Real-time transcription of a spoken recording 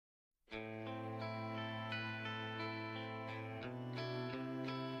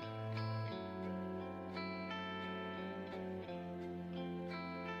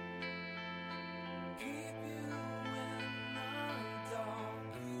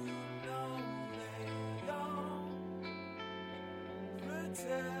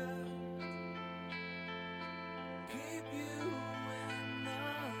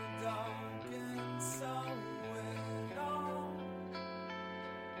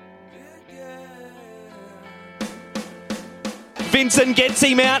Vincent gets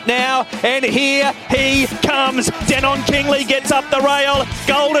him out now, and here he comes. Denon Kingley gets up the rail.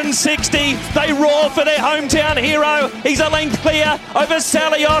 Golden 60. They roar for their hometown hero. He's a length clear over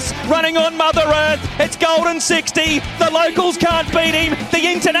Salios, running on Mother Earth. It's Golden 60. The locals can't beat him.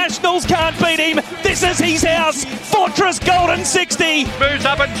 The internationals can't beat him. This is his house. Fortress Golden 60. Moves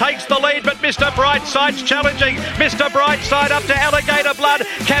up and takes the lead, but Mr. Brightside's challenging. Mr. Brightside up to Alligator Blood.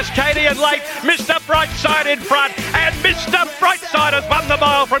 Cascadian late. Mr. Brightside in front. And Mr. Brightside has won the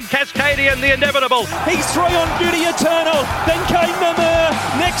mile from Cascadian, the inevitable. He's 3 on Beauty Eternal. Then came Mamur.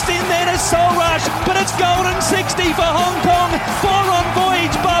 Next in there is Soul Rush. But it's Golden 60 for Hong Kong. 4 on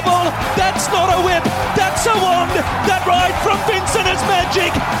Voyage Bubble. That's not a whip. That's a wand. That ride from Vincent is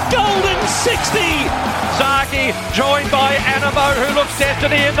magic. Golden 60. Zaki joined by Animo, who looks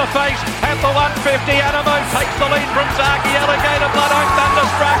destiny in the face at the 150. Animo takes the lead from Zaki. Alligator Blood, I'm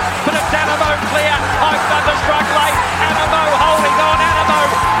thunderstruck, but it's Animo clear. I'm thunderstruck late. Animo holding on. Animo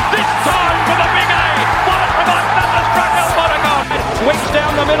this time for the big A. What from I'm thunderstruck. El Monagon. Wicks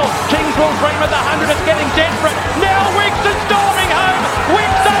down the middle. Kings will dream at the 100. It's getting desperate. Now Wicks is storming home.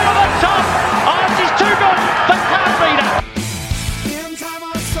 Wicks over the top. Oh, she's too good. They can't beat her. In time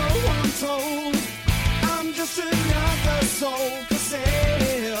I so untold. I'm just another soul for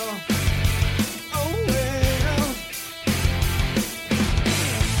sale. Oh well.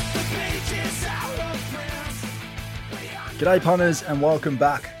 The page is out of print. G'day punters and welcome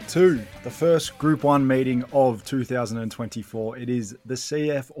back to the first Group 1 meeting of 2024. It is the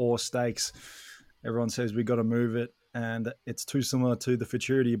CF Orr Stakes. Everyone says we got to move it and it's too similar to the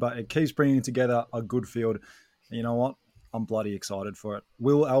Futurity, but it keeps bringing together a good field. And you know what? I'm bloody excited for it.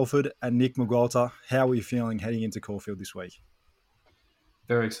 Will Alford and Nick McGualter, how are you feeling heading into Caulfield this week?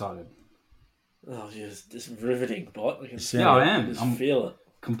 Very excited. Oh, just riveting, bot. I am. I feel it.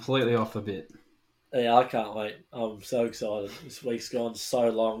 Completely off a bit. Yeah, I can't wait. I'm so excited. This week's gone so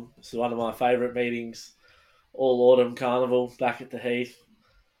long. This is one of my favourite meetings. All autumn carnival back at the Heath,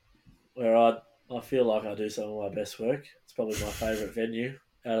 where I feel like I do some of my best work. It's probably my favourite venue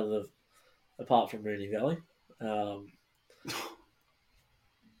apart from Moonee Valley. I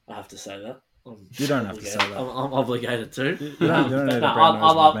have to say that. You don't have to say that. I'm obligated to. You don't need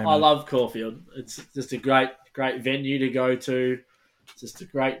I love Caulfield. It's just a great venue to go to. It's just a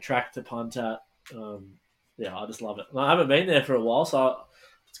great track to punt at. I just love it. And I haven't been there for a while, so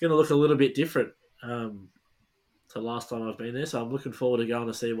it's going to look a little bit different to last time I've been there. So I'm looking forward to going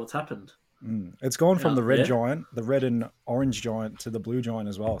to see what's happened. It's gone from the red giant, the red and orange giant, to the blue giant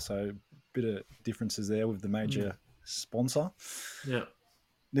as well. So a bit of differences there with the major sponsor. Yeah.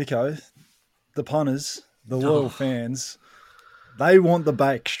 Nico, the punters, the loyal fans, they want the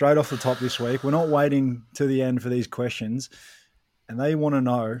bake straight off the top this week. We're not waiting to the end for these questions. And they want to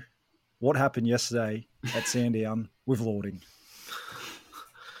know what happened yesterday at Sandown with Lording.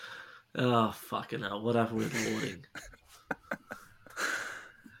 Oh, fucking hell. What happened with Lording?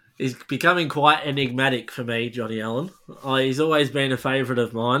 He's becoming quite enigmatic for me, Johnny Allen. He's always been a favourite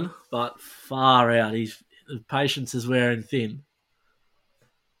of mine, but far out. His patience is wearing thin.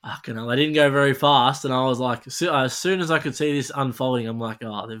 Fucking hell. They didn't go very fast, and I was like, as soon as I could see this unfolding, I'm like,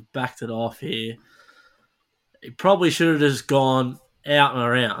 oh, they've backed it off here. He probably should have just gone out and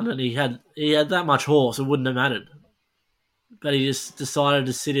around, and he had that much horse, it wouldn't have mattered. But he just decided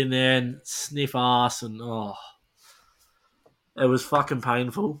to sit in there and sniff ass, and it was fucking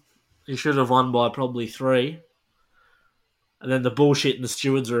painful. He should have won by probably 3. And then the bullshit in the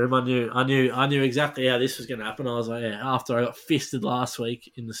stewards room, I knew exactly how this was going to happen. I was like, yeah, after I got fisted last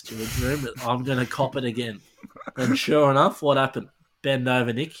week in the stewards room, I'm going to cop it again. And sure enough, what happened? Bend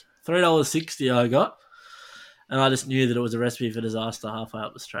over, Nick. $3.60 I got. And I just knew that it was a recipe for disaster halfway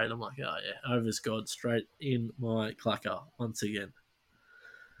up the straight. I'm like, oh yeah, over's God, straight in my clacker once again.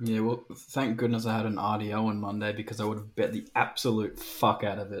 Yeah, well, thank goodness I had an RDO on Monday because I would have bet the absolute fuck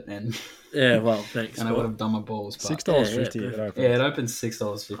out of it. And yeah, well, thanks. And I would have done my balls. $6.50. Yeah, it opened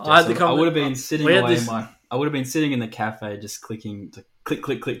 $6.50. I would have been sitting I would have been sitting in the cafe just clicking to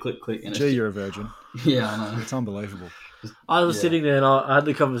click. And Gee, you're a virgin. Yeah, I know. It's unbelievable. I was sitting there and I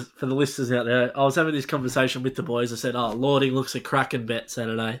had for the listeners out there, I was having this conversation with the boys. I said, Lording looks a cracking bet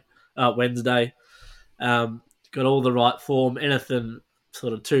Saturday. Wednesday. Got all the right form. Anything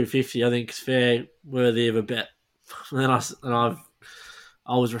sort of 250, I think, is fair, worthy of a bet. And then I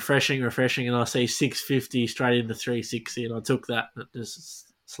was refreshing, and I see 650 straight into 360, and I took that, and it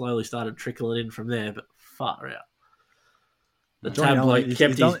just slowly started trickling in from there. But far out. The tabloid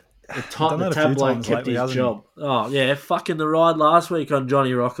kept his job. Oh yeah, fucking the ride last week on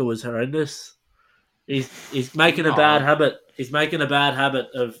Johnny Rocker was horrendous. He's making a bad habit. He's making a bad habit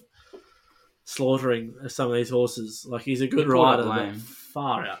of slaughtering some of these horses. Like, he's a good rider, but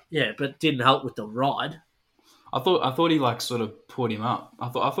far out. Yeah, but didn't help with the ride. I thought he like sort of put him up. I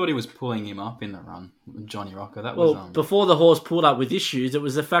thought he was pulling him up in the run, Johnny Rocker. That was before the horse pulled up with issues. It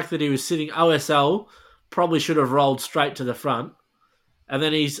was the fact that he was sitting OSL. Probably should have rolled straight to the front, and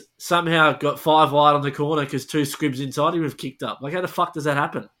then he's somehow got 5 wide on the corner because 2 squibs inside him have kicked up. Like, how the fuck does that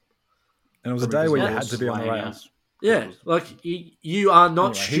happen? And it was a day where you had to be on the rails. Yeah, like, you are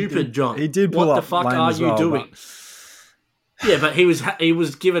not stupid, John. He did pull up. What the fuck are you doing? But... Yeah, but he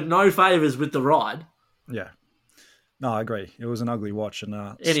was given no favours with the ride. Yeah. No, I agree. It was an ugly watch, and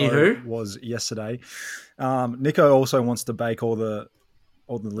Anywho, so was yesterday. Nico also wants to bake all the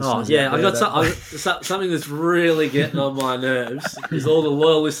listeners. Oh yeah, I got something that's really getting on my nerves. Is all the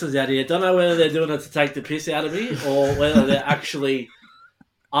loyal listeners out here don't know whether they're doing it to take the piss out of me or whether they're actually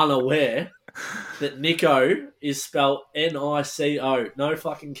unaware that Nico is spelled Nico, no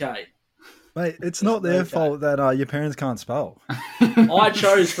fucking K. Mate, it's not their fault that your parents can't spell. I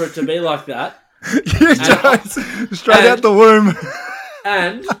chose for it to be like that. You chose straight out the womb.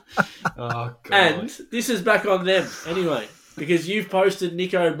 And this is back on them anyway. Because you've posted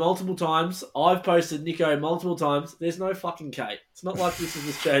Nico multiple times. I've posted Nico multiple times. There's no fucking K. It's not like this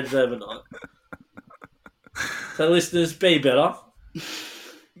has changed overnight. So listeners, be better.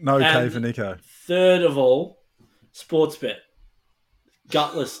 No K for Nico. Third of all, Sportsbet.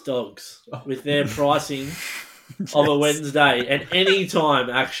 Gutless dogs with their pricing of a Wednesday and any time,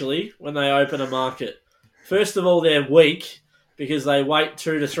 actually, when they open a market. First of all, they're weak because they wait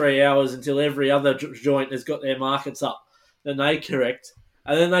 2 to 3 hours until every other joint has got their markets up. Then they correct.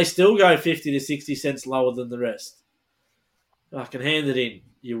 And then they still go 50 to 60 cents lower than the rest. I can hand it in,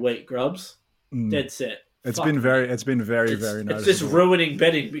 you weak grubs. Dead set. It's been very noticeable. It's just ruining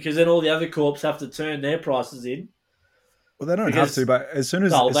betting because then all the other corps have to turn their prices in. Well, they don't have to, but as soon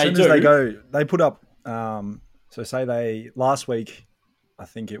as they go, they put up. So say last week, I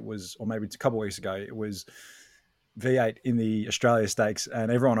think it was, or maybe a couple of weeks ago, it was V8 in the Australia Stakes,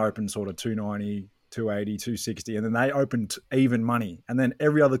 and everyone opened sort of 290, 280, 260, and then they opened even money, and then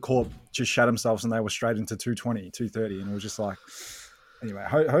every other corp just shut themselves, and they were straight into 220, 230, and it was just like. Anyway,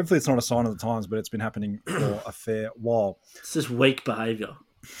 hopefully it's not a sign of the times, but it's been happening for a fair while. It's just weak behaviour.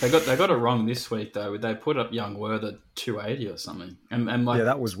 They got it wrong this week though. They put up Young Worth at 280 or something, and like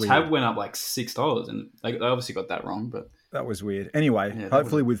that was weird. Tab went up like $6, and they obviously got that wrong. But that was weird. Anyway,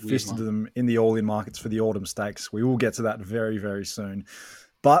 hopefully we've fisted them in the all-in markets for the autumn stakes. We will get to that very, very soon.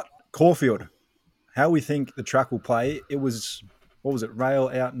 But Caulfield, how we think the track will play? It was rail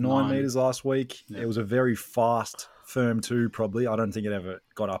out 9 meters last week. Yeah. It was a very fast. Firm 2 probably. I don't think it ever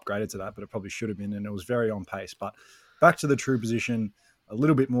got upgraded to that, but it probably should have been, and it was very on pace. But back to the true position, a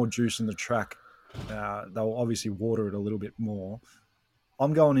little bit more juice in the track. They'll obviously water it a little bit more.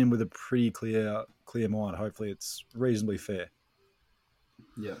 I'm going in with a pretty clear mind. Hopefully it's reasonably fair.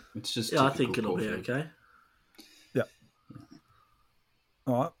 Yeah, it's just I think it'll be okay. Yeah.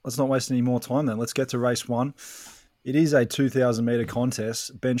 All right, let's not waste any more time then. Let's get to race 1. It is a 2,000 metre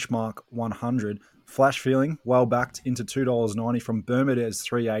contest, benchmark 100. Flash Feeling, well backed into $2.90 from Bermudez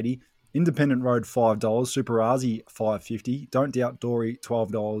 $3.80. Independent Road $5. Super Razi $5.50. Don't Doubt Dory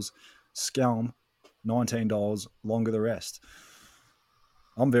 $12. Scalm $19. Longer the rest.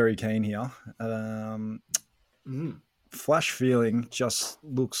 I'm very keen here. Flash Feeling just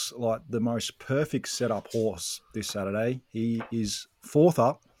looks like the most perfect setup horse this Saturday. He is 4th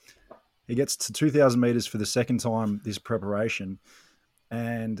up. He gets to 2,000 metres for the second time this preparation.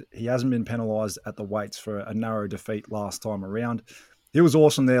 And he hasn't been penalised at the weights for a narrow defeat last time around. He was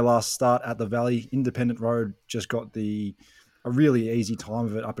awesome there last start at the Valley. Independent Road just got a really easy time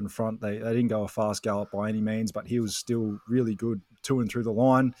of it up in front. They didn't go a fast gallop by any means, but he was still really good to and through the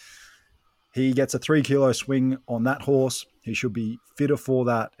line. He gets a 3 kilo swing on that horse. He should be fitter for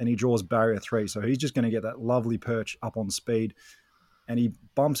that, and he draws barrier 3. So he's just going to get that lovely perch up on speed. And he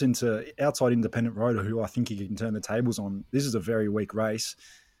bumps into outside Independent Road, who I think he can turn the tables on. This is a very weak race.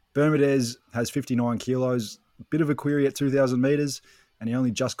 Bermudez has 59 kilos, a bit of a query at 2,000 metres, and he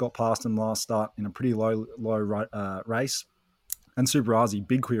only just got past him last start in a pretty low race. And Super Razi,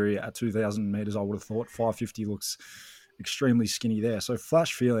 big query at 2,000 metres, I would have thought. 550 looks extremely skinny there. So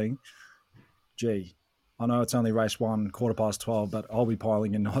Flash Feeling, gee, I know it's only race 1, 12:15, but I'll be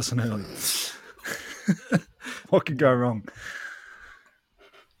piling in nice and early. What could go wrong?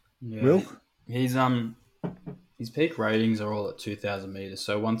 Yeah. Will? His peak ratings are all at 2,000 meters.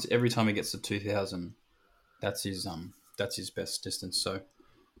 So every time he gets to 2,000, that's his best distance. So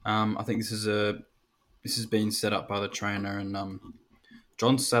I think this has been set up by the trainer, and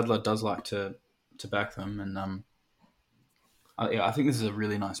John Sadler does like to back them, and I think this is a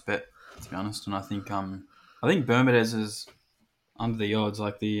really nice bet, to be honest. And I think Bermudez is under the odds,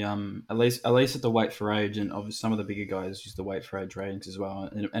 like the at least at the weight for age, and obviously some of the bigger guys use the weight for age ratings as well,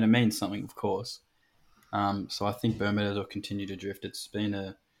 and it means something, of course. So I think Bermudez will continue to drift. It's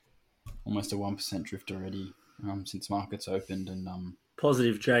been almost a 1% drift already since markets opened, and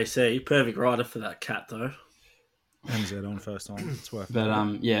Positive JC, perfect rider for that cat though. MZ on first time. It's worth it.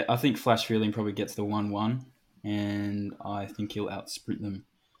 But yeah, I think Flash Feeling probably gets the 1-1, and I think he'll outsprint them.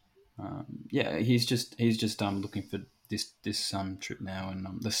 Yeah, he's just looking for this trip now, and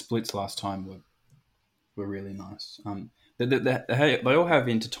the splits last time were really nice. They all have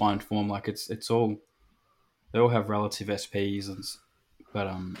intertwined form, like it's all, they all have relative SPs, but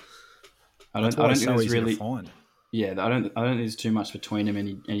I don't think there's really find. Yeah, I don't think there's too much between him,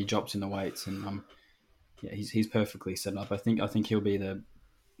 and he drops in the weights, and yeah, he's perfectly set up. I think he'll be the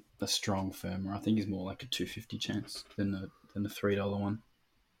strong firmer. I think he's more like a 250 chance than the $3 one.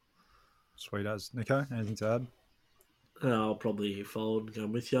 Sweet as. Nico, anything to add? I'll probably fold and go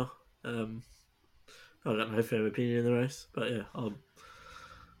with you. I've got no firm opinion in the race, but yeah, I'm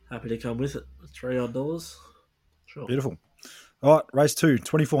happy to come with it. $3 odd. Sure. Beautiful. All right, race 2,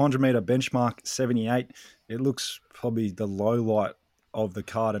 2,400 metre benchmark 78. It looks probably the low light of the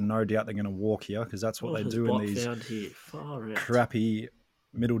card, and no doubt they're going to walk here because that's what they do in these crappy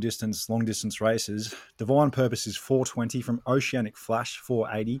middle distance, long distance races. Divine Purpose is 420 from Oceanic Flash,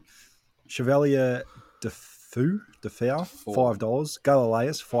 480. Chevalier Defou, $5.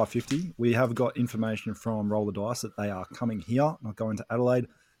 Galileus, $5.50. We have got information from Roll the Dice that they are coming here, not going to Adelaide.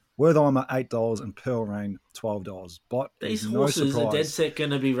 Wertheimer, $8, and Pearl Rain, $12. But these no horses surprise. are dead set going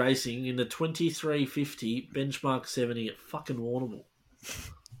to be racing in the 23.50 benchmark 70 at fucking Warrnambool.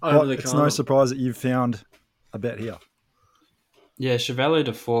 It's no surprise that you've found a bet here. Yeah, Chevalier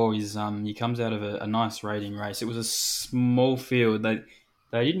de Four is he comes out of a nice rating race. It was a small field. They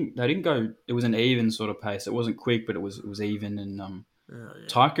didn't go. It was an even sort of pace. It wasn't quick, but it was even. And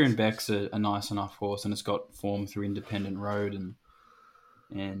Tyker and Beck's a nice enough horse, and it's got form through Independent Road and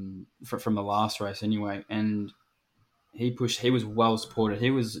from the last race anyway. And he was well supported. He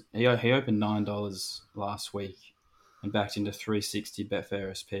opened $9 last week and backed into 360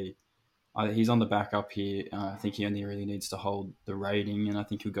 Betfair SP. He's on the back up here. I think he only really needs to hold the rating, and I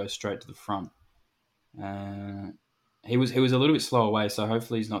think he'll go straight to the front. He was a little bit slow away, so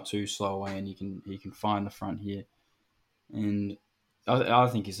hopefully he's not too slow away, and he can find the front here. And I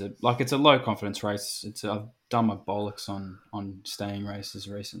think it's a low confidence race. I've done my bollocks on staying races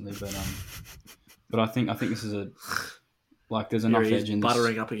recently, but I think this is there's enough edge in this.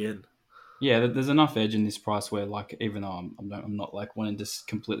 Buttering up again. Yeah, there's enough edge in this price where, like, even though I'm not like wanting to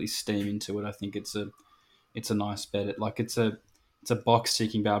completely steam into it, I think it's a nice bet. It's a box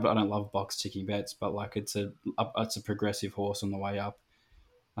ticking bet, but I don't love box ticking bets. But like it's a progressive horse on the way up.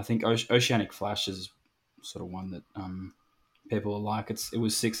 I think Oceanic Flash is sort of one that people like. It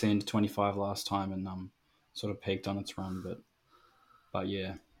was 16 to 25 last time and sort of peaked on its run, but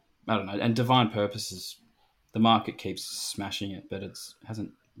yeah, I don't know. And Divine Purpose is, the market keeps smashing it, but it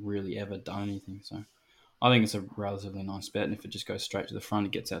hasn't really ever done anything. So I think it's a relatively nice bet, and if it just goes straight to the front,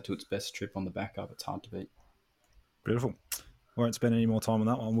 it gets out to its best trip on the back up. It's hard to beat. Beautiful. Won't spend any more time on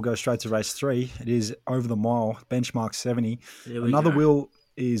that one. We'll go straight to race 3. It is over the mile, benchmark 70. Another Will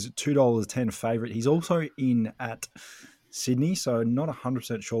is $2.10 favourite. He's also in at Sydney, so not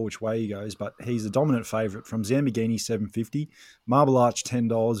 100% sure which way he goes, but he's the dominant favourite from Zambigini, $7.50. Marble Arch,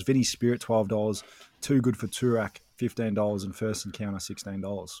 $10. Vinny Spirit, $12. Too Good for Turak, $15. And First Encounter,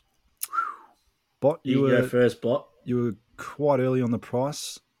 $16. Bot, you go first, Bot. You were quite early on the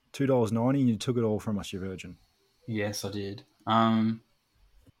price, $2.90, and you took it all from us, your virgin. Yes, I did.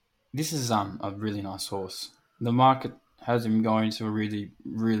 This is a really nice horse. The market has him going to a really,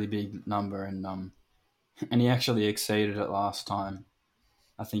 really big number, and he actually exceeded it last time.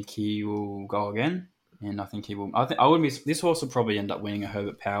 I think he will go again, and I think he will. I wouldn't be. This horse will probably end up winning a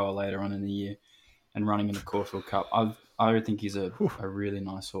Herbert Power later on in the year, and running in the Caulfield Cup. I think he's a really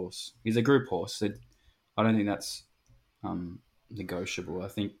nice horse. He's a group horse. I don't think that's negotiable. I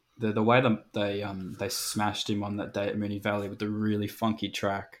think the way that they smashed him on that day at Moonee Valley with the really funky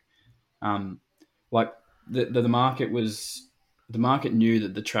track, like the market knew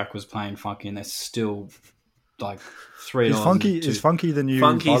that the track was playing funky, and they're still like $3. Is funky the new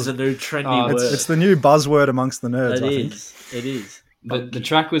Funky's the new trendy word. It's the new buzzword amongst the nerds. It is. The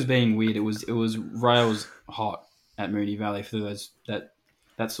track was being weird. It was rails hot at Moonee Valley for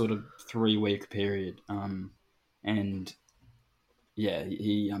that sort of 3-week period. And yeah,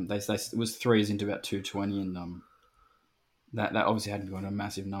 he it was threes into about 220, and that obviously hadn't gone to a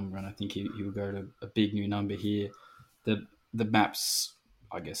massive number, and I think he would go to a big new number here. The maps,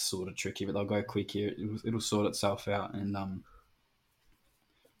 I guess, sort of tricky, but they'll go quick here. It'll sort itself out, and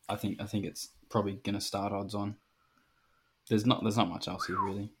I think it's probably going to start odds on. There's not much else here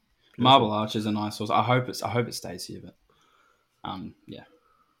really. Beautiful. Marble Arch is a nice horse. I hope it stays here, but yeah.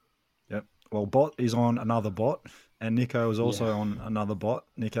 Yep. Well, Bot is on another bot, and Nico is also on another bot.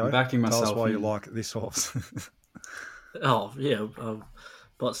 Nico, I'm backing myself. Tell us why you like this horse. Oh yeah,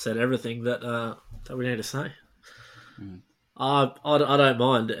 Bot said everything that we need to say. I don't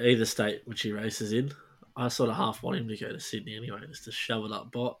mind either state which he races in. I sort of half want him to go to Sydney anyway, just to shove it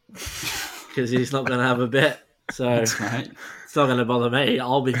up Bot, because he's not going to have a bet. So it's not going to bother me.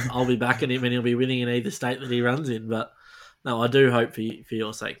 I'll be backing him, and he'll be winning in either state that he runs in. But no, I do hope for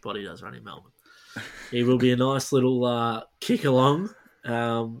your sake, Bot, he does run in Melbourne. He will be a nice little kick along.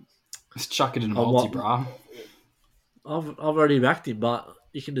 Just chuck it in a multi, brah. I've already backed him, but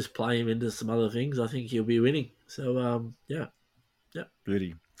you can just play him into some other things. I think he'll be winning. So yeah.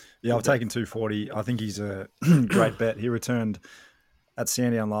 Beauty. Yeah, I've taken 240. I think he's a great bet. He returned at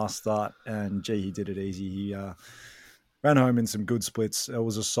Sandown last start, and he did it easy. He ran home in some good splits. It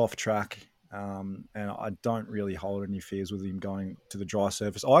was a soft track, and I don't really hold any fears with him going to the dry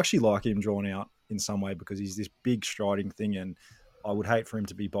surface. I actually like him drawn out in some way because he's this big striding thing, and I would hate for him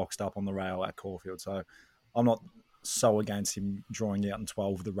to be boxed up on the rail at Caulfield. So I'm not so against him drawing out in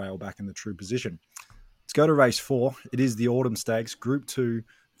 12 with the rail back in the true position. Let's go to race 4. It is the Autumn Stakes, Group 2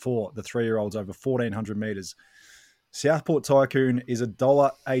 for the 3-year-olds over 1,400 metres. Southport Tycoon is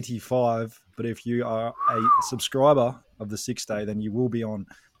 $1.85, but if you are a subscriber of the 6 day, then you will be on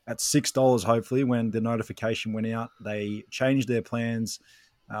at $6, hopefully, when the notification went out. They changed their plans.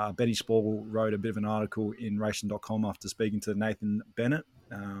 Benny Sporgle wrote a bit of an article in racing.com after speaking to Nathan Bennett,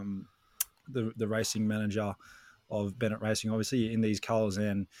 the racing manager of Bennett Racing, obviously, in these colours,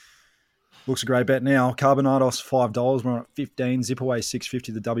 and looks a great bet now. Carbonitos, $5. We're on at 15. Zip Away,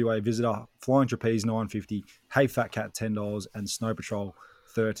 $6.50. The WA Visitor. Flying Trapeze, $9.50. Hey Fat Cat, $10. And Snow Patrol,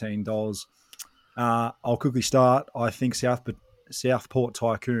 $13. I'll quickly start. I think Southport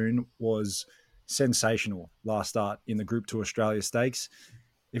Tycoon was sensational last start in the Group 2 Australia Stakes.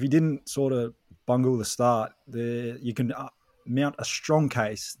 If he didn't sort of bungle the start, you can mount a strong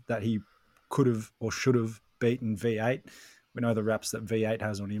case that he could have or should have beaten V8. We know the raps that V8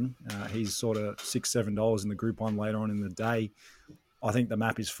 has on him. He's sort of $6, $7 in the Group 1 later on in the day. I think the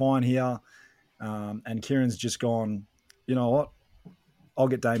map is fine here. And Kieran's just gone, you know what? I'll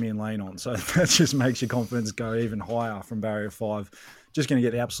get Damien Lane on. So that just makes your confidence go even higher from barrier 5. Just going to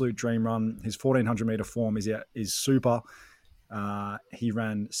get the absolute dream run. His 1,400 metre form is super. He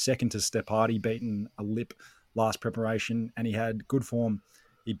ran second to Stepparty, beaten a lip last preparation, and he had good form.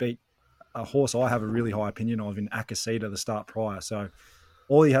 He beat a horse I have a really high opinion of in Akasita the start prior. So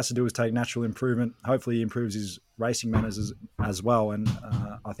all he has to do is take natural improvement. Hopefully he improves his racing manners as well, and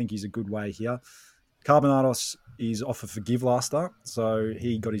I think he's a good way here. Carbonitos is off a forgive last start, so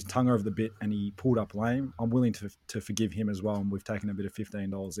he got his tongue over the bit and he pulled up lame. I'm willing to forgive him as well, and we've taken a bit of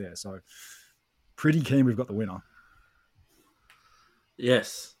 $15 there. So pretty keen we've got the winner.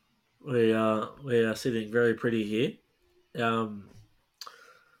 Yes, we are sitting very pretty here.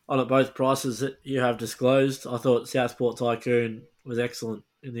 On at both prices that you have disclosed, I thought Southport Tycoon was excellent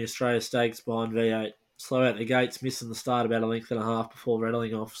in the Australia Stakes behind V8. Slow out the gates, missing the start about a length and a half before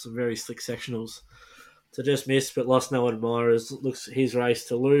rattling off some very slick sectionals to just miss, but lost no admirers. Looks his race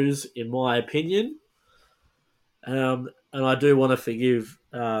to lose, in my opinion. And I do want to forgive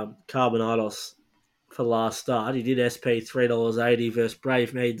Carbonitos for the last start. He did SP $3.80 versus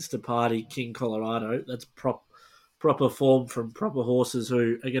Brave Maidens to Party, King Colorado. That's proper form from proper horses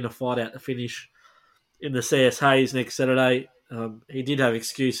who are going to fight out the finish in the CS Hayes next Saturday. He did have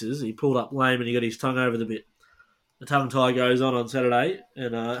excuses. He pulled up lame and he got his tongue over the bit. The tongue tie goes on Saturday,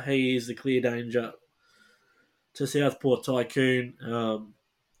 and he is the clear danger to Southport Tycoon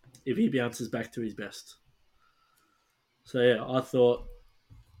if he bounces back to his best. So yeah, I thought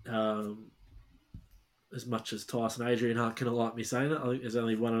as much as Tyson Adrian Hart cannot like me saying it, I think there's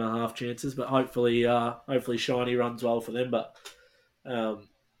only 1.5 chances, but hopefully Shiny runs well for them. But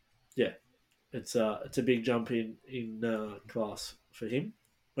yeah, it's a big jump in class for him.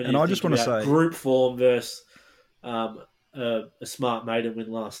 when And you I think just want to about say, group form versus a smart maiden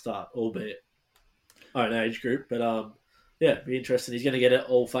win last start, albeit own age group. But be interesting. He's going to get it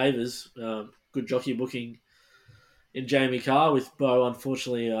all favours. Good jockey booking in Jamie Carr, with Bo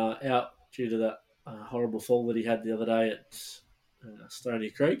unfortunately out due to that horrible fall that he had the other day at Stony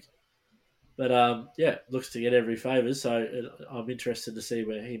Creek. But looks to get every favours. So I'm interested to see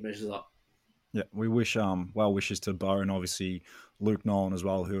where he measures up. yeah, we wish well wishes to Bo and obviously Luke Nolan as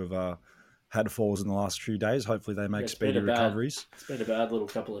well, who have had falls in the last few days. Hopefully they make speedy recoveries. It's been a bad little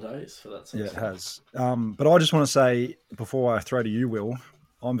couple of days for that. Yeah, it has. But I just want to say, before I throw to you, Will,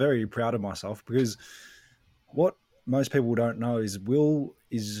 I'm very proud of myself because what most people don't know is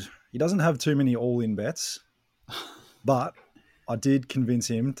he doesn't have too many all-in bets, but I did convince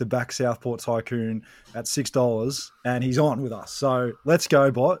him to back Southport Tycoon at $6, and he's on with us. So let's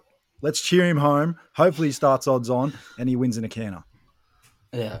go, bot. Let's cheer him home. Hopefully he starts odds on and he wins in a canner.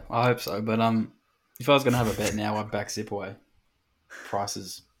 Yeah, I hope so. But if I was going to have a bet now, I'd back Zipaway. Price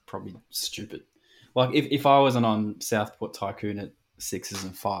is probably stupid. Like if I wasn't on Southport Tycoon at 6s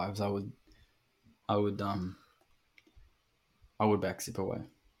and 5s, I would back Zipaway.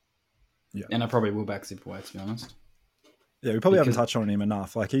 Yeah, and I probably will back Zipaway, to be honest. Yeah, we probably haven't touched on him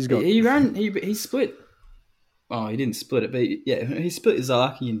enough. Like he split. Oh, he didn't split it, but he split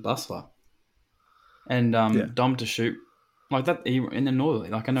Zaki and Bustler, and Dom to shoot like that. He in the Northerly,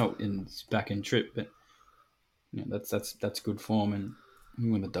 like I know it's back in trip, but that's good form, and he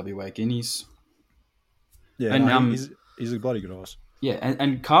won the WA Guineas. Yeah, and he's a bloody good horse. Yeah,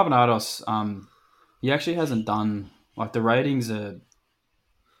 and Carbonados, he actually hasn't done like the ratings are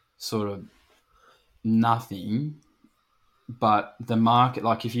sort of nothing. But the market,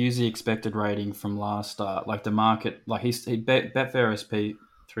 like if you use the expected rating from last start, like the market, like he Betfair SP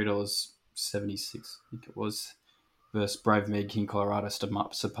 $3.76, I think it was, versus Brave Meg King Colorado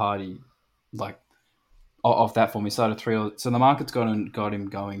Sapati, like off that form, he started 3. So the market's got him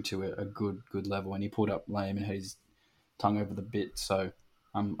going to a good level, and he pulled up lame and had his tongue over the bit. So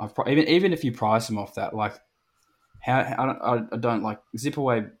even if you price him off that, like I don't like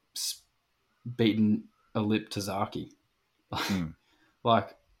Zipaway beaten a lip to Zaki.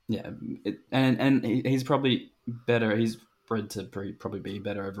 He's probably better. He's bred to probably be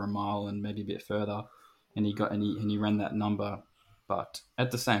better over a mile and maybe a bit further, and he ran that number. But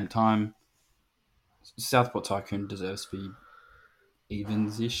at the same time, Southport Tycoon deserves to be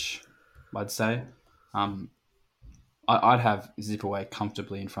evens-ish, I'd say. I'd have Zipaway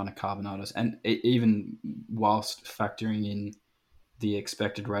comfortably in front of Carbonados, and even whilst factoring in the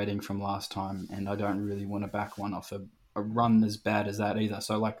expected rating from last time, and I don't really want to back one off a run as bad as that either.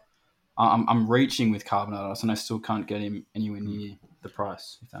 So like I'm reaching with Carbonados and I still can't get him anywhere near the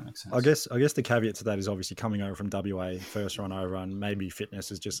price, if that makes sense. I guess the caveat to that is obviously coming over from WA, first run over, and maybe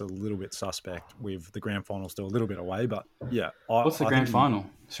fitness is just a little bit suspect with the grand final still a little bit away. But yeah. What's the grand final?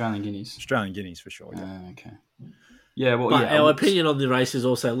 Australian Guineas? Australian Guineas for sure, yeah. Okay. Yeah, well, but our opinion on the race is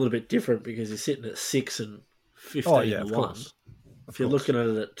also a little bit different because he's sitting at 6 and 15 to 1. If you're looking at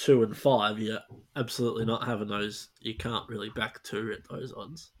it at 2 and 5, you're absolutely not having those. You can't really back 2 at those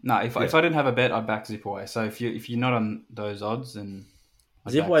odds. No, if I didn't have a bet, I'd back Zipaway. So if you're not on those odds, then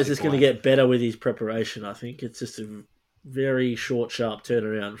Zipaway's just going to get better with his preparation. I think it's just a very short, sharp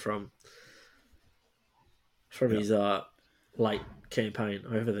turnaround from his late campaign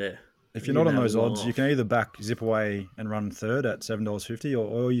over there. If you're not on those odds, you can either back Zipaway and run third at $7.50,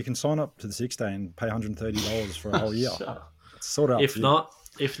 or you can sign up to the 6 day and pay $130 for a whole year. Sort of. If not,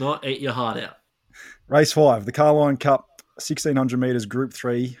 eat your heart out. Race 5, the Carline Cup, 1600 metres, Group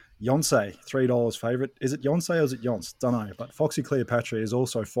 3. Yonsei, $3 favourite. Is it Yonsei or is it Yonce? Don't know. But Foxy Cleopatra is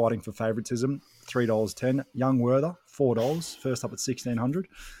also fighting for favouritism, $3.10. Young Werther, $4, first up at 1600.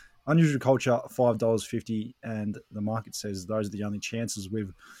 Unusual Culture, $5.50. And the market says those are the only chances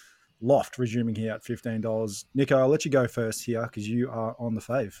with Loft resuming here at $15. Nico, I'll let you go first here because you are on the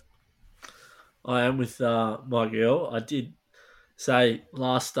fave. I am with my girl. I did say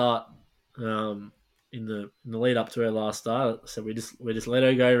last start in the lead up to her last start, so we just let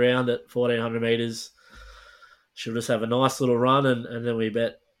her go around at 1400 metres. She'll just have a nice little run, and then we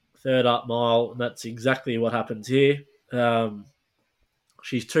bet third up mile, and that's exactly what happens here.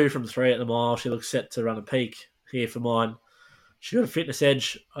 She's 2 from 3 at the mile. She looks set to run a peak here for mine. She got a fitness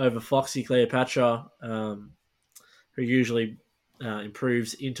edge over Foxy Cleopatra, who usually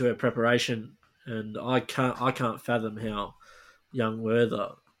improves into her preparation, and I can't fathom how young Werther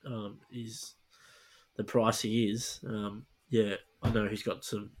is the price he is. I know he's got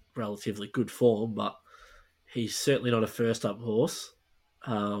some relatively good form, but he's certainly not a first up horse.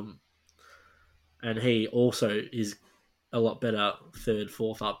 And he also is a lot better third,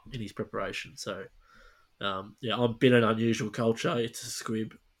 fourth up in his preparation. So, I'm been an unusual culture. It's a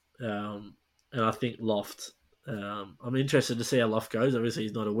squib. And I think Loft, I'm interested to see how Loft goes. Obviously,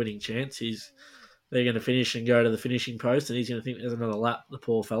 he's not a winning chance. They're going to finish and go to the finishing post, and he's going to think there's another lap, the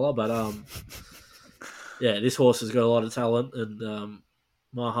poor fella. But, this horse has got a lot of talent, and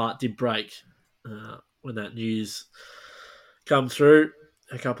my heart did break when that news come through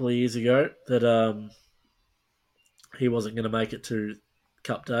a couple of years ago that he wasn't going to make it to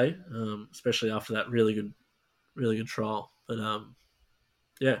Cup Day, especially after that really good trial. But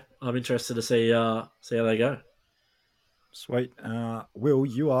I'm interested to see how they go. Sweet. Will,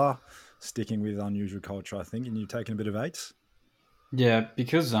 you are sticking with unusual culture, I think, and you've taken a bit of eights. Yeah,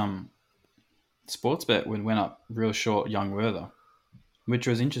 because Sportsbet went up real short Young Werther, which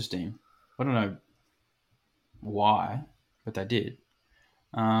was interesting. I don't know why, but they did.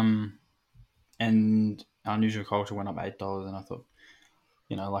 And unusual culture went up $8, and I thought,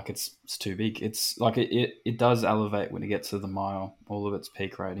 it's too big. It's like it does elevate when it gets to the mile. All of its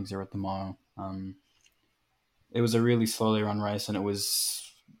peak ratings are at the mile. It was a really slowly run race, and it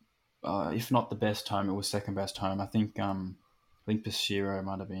was, if not the best home, it was second best home. I think Pashiro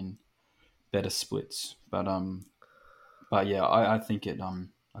might have been better splits, but yeah, I think it.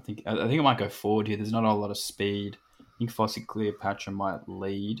 I think it might go forward here. There's not a lot of speed. I think Fossey Cleopatra might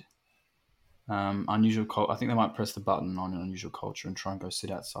lead. Unusual culture. I think they might press the button on unusual culture and try and go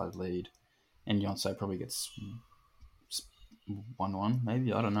sit outside lead, and Yonsei probably gets 1-1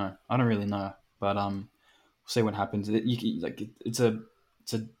 maybe. I don't know. I don't really know, but we'll see what happens. It's a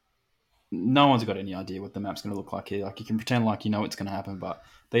no one's got any idea what the map's going to look like here. Like, you can pretend like you know what's going to happen, but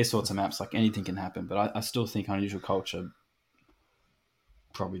these sorts of maps, like, anything can happen. But I still think unusual culture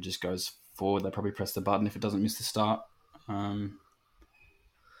probably just goes forward. They probably press the button if it doesn't miss the start.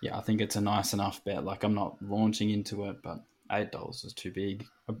 Yeah, I think it's a nice enough bet. Like, I'm not launching into it, but $8 is too big.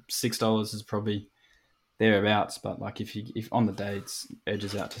 $6 is probably thereabouts. But like, if on the day it's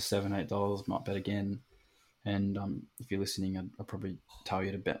edges out to $7-8, might bet again. And if you're listening, I'd probably tell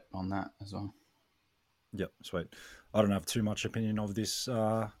you to bet on that as well. Yep, sweet. I don't have too much opinion of this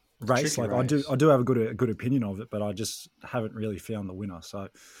race. Tricky Like, race. I do have a good opinion of it, but I just haven't really found the winner. So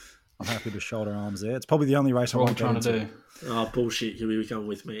I'm happy to shoulder arms there. It's probably the only race I What are we won't trying get to into. do? Oh, bullshit. You'll be coming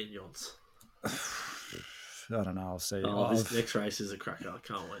with me and Yons. I don't know. I'll see. This next race is a cracker. I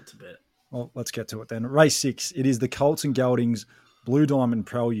can't wait to bet. Well, let's get to it then. Race 6. It is the Colts and Geldings Blue Diamond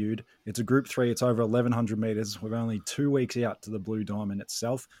Prelude. It's a Group 3. It's over 1,100 metres. We're only 2 weeks out to the Blue Diamond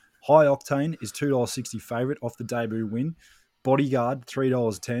itself. High Octane is $2.60 favourite off the debut win. Bodyguard,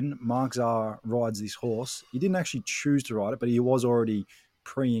 $3.10. Mark Zahar rides this horse. He didn't actually choose to ride it, but he was already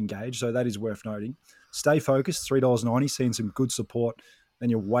pre-engaged, so that is worth noting. Stay Focused, $3.90, seeing some good support. Then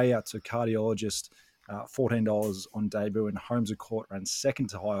you're way out to Cardiologist, $14 on debut, and Holmes of Court ran second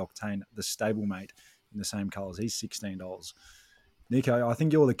to High Octane, the stablemate, in the same colours. He's $16. Nico, I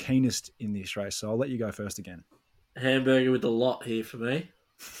think you're the keenest in this race, so I'll let you go first again. Hamburger with the lot here for me.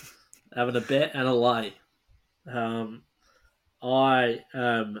 Having a bet and a lay. I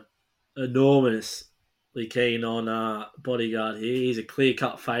am enormously keen on Bodyguard here. He's a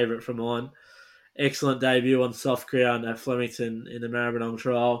clear-cut favourite for mine. Excellent debut on soft ground at Flemington in the Maribyrnong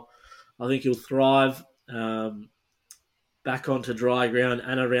trial. I think he'll thrive back onto dry ground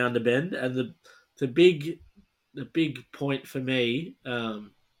and around the bend. And the big point for me, the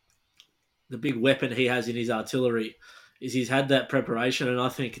big weapon he has in his artillery is he's had that preparation, and I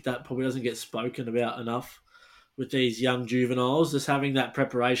think that probably doesn't get spoken about enough with these young juveniles. Just having that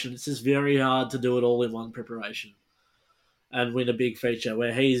preparation, it's just very hard to do it all in one preparation and win a big feature.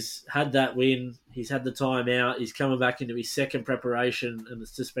 Where he's had that win, he's had the time out, he's coming back into his second preparation, and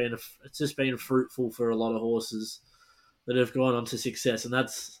it's just been fruitful for a lot of horses that have gone on to success, and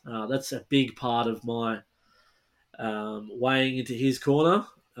that's a big part of my weighing into his corner.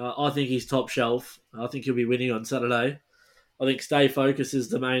 I think he's top shelf. I think he'll be winning on Saturday. I think Stay Focused is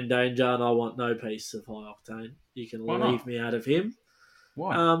the main danger, and I want no piece of High Octane. You can leave me out of him.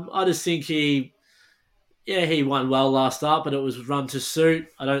 Why? I just think he won well last start, but it was run to suit.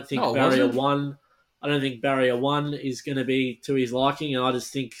 I don't think Barrier 1. I don't think Barrier 1 is going to be to his liking, and I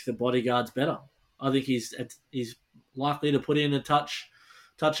just think the Bodyguard's better. I think he's likely to put in a touch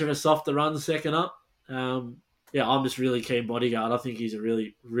of a softer run second up. I'm just really keen Bodyguard. I think he's a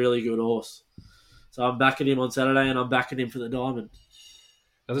really, really good horse. So I'm backing him on Saturday, and I'm backing him for the Diamond.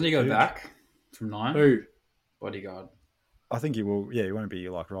 Doesn't he go back from 9? Who? Bodyguard. I think he will. Yeah, he won't be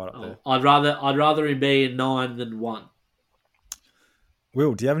like right up there. I'd rather him be in 9 than 1.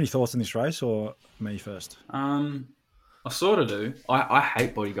 Will, do you have any thoughts on this race, or me first? I sort of do. I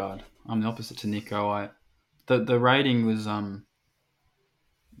hate Bodyguard. I'm the opposite to Nico. the rating was no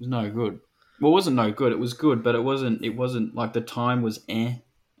good. Well, it wasn't no good. It was good, but it wasn't like the time was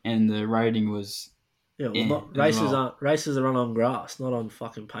and the rating was Yeah, well, races are run on grass, not on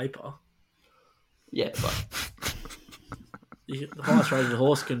fucking paper. yeah, but The highest rated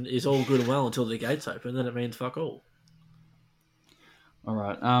horse is all good and well until the gates open, then it means fuck all. all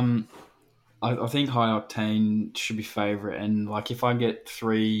right. I think High Octane should be favourite, and like if I get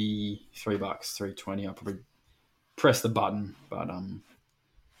 $3, $3.20, I'll probably press the button. But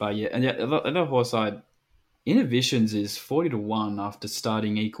yeah, and yeah, another horse Innovations is 40-1 after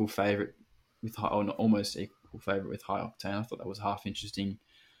starting equal favourite with almost equal favourite with High Octane. I thought that was half interesting.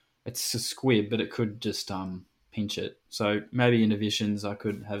 It's a squib, but it could just pinch it. So maybe Innovations I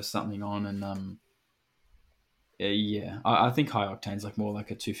could have something on, and I think High Octane's like more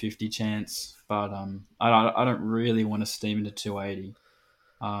like a 250 chance, but I don't really want to steam into 280.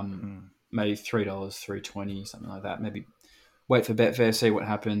 Maybe $3, $3.20, something like that. Maybe wait for Betfair, see what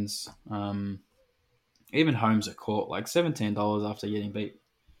happens. Even Homes are caught like $17 after getting beat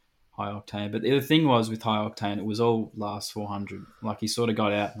High Octane. But the other thing was with High Octane, it was all last 400. Like he sort of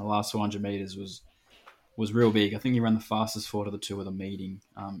got out, and the last 400 meters was real big. I think he ran the fastest 4 to the 2 of the meeting.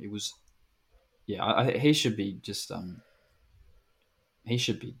 It was, he should be just he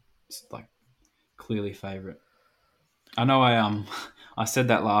should be like clearly favourite. I know I said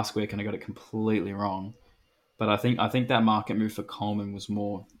that last week and I got it completely wrong, but I think that market move for Coleman was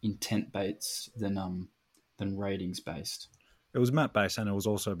more intent based than ratings based. It was map based, and it was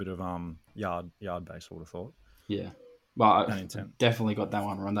also a bit of yard based. I would have thought. Yeah, well, I intent. definitely got that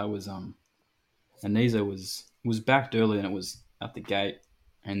one wrong. That was Anisa was backed early and it was at the gate,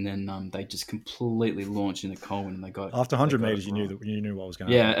 and then they just completely launched into Coleman and they got after 100 meters. You knew what was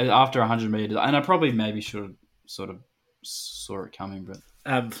going to happen. Yeah, after 100 meters, and I probably maybe should have sort of saw it coming, but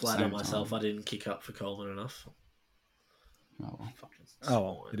I'm flat on myself. I didn't kick up for Coleman enough.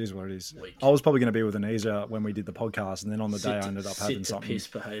 Well, it is what it is. I was probably going to be with Anisa when we did the podcast, and then on the day I ended up having something piss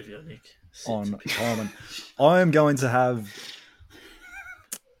behaviour, Nick. on Coleman. I am going to have.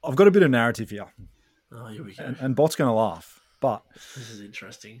 I've got a bit of narrative here. Oh, here we go. And Bot's going to laugh, but this is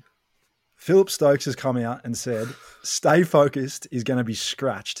interesting. Philip Stokes has come out and said, "Stay focused is going to be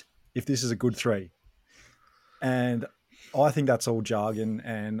scratched if this is a good 3," and I think that's all jargon,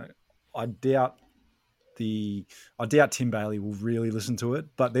 and I doubt Tim Bailey will really listen to it,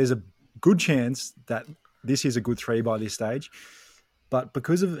 but there's a good chance that this is a good 3 by this stage. But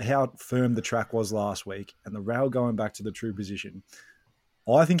because of how firm the track was last week and the rail going back to the true position,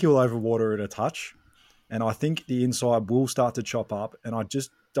 I think he'll overwater it a touch, and I think the inside will start to chop up, and I just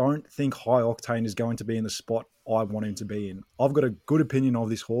don't think High Octane is going to be in the spot I want him to be in. I've got a good opinion of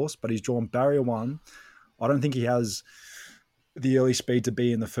this horse, but he's drawn barrier 1. I don't think he has the early speed to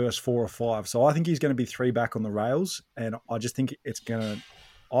be in the first 4 or 5. So I think he's going to be 3 back on the rails, and I just think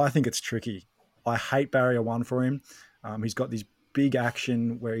I think it's tricky. I hate barrier 1 for him. He's got this big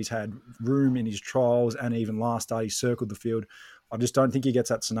action where he's had room in his trials, and even last start he circled the field. I just don't think he gets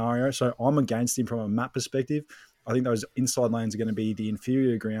that scenario. So I'm against him from a map perspective. I think those inside lanes are going to be the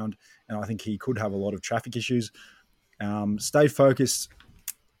inferior ground, and I think he could have a lot of traffic issues. Stay focused.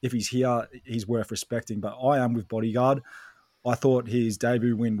 If he's here, he's worth respecting, but I am with Bodyguard. I thought his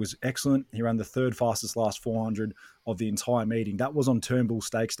debut win was excellent. He ran the 3rd fastest last 400 of the entire meeting. That was on Turnbull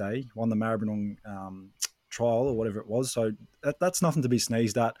Stakes Day, won the Maribyrnong trial or whatever it was. So that's nothing to be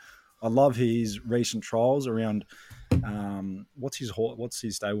sneezed at. I love his recent trials around, what's his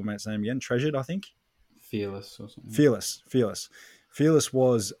stablemate's name again? Treasured, I think? Fearless or something. Fearless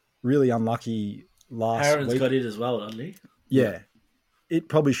was really unlucky last Aaron's week. got it as well, doesn't he? Yeah. It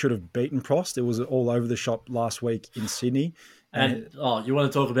probably should have beaten Prost. It was all over the shop last week in Sydney. And you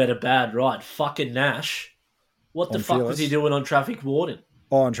want to talk about a bad ride? Fucking Nash. What the fuck was he doing on Traffic Warden?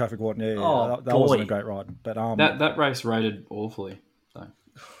 Oh, on Traffic Warden, yeah. That wasn't a great ride. But that race rated awfully. So.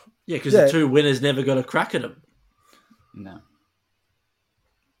 Yeah, because the 2 winners never got a crack at him. No.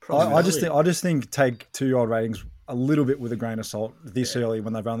 I just think take 2-year-old ratings a little bit with a grain of salt this early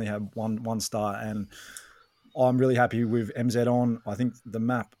when they've only had one star, and I'm really happy with MZ on. I think the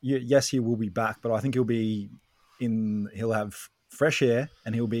map, yes, he will be back, but I think he'll have fresh air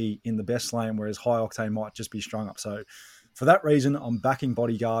and he'll be in the best lane, whereas High Octane might just be strung up. So for that reason, I'm backing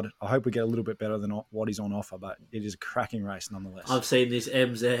Bodyguard. I hope we get a little bit better than what he's on offer, but it is a cracking race nonetheless. I've seen this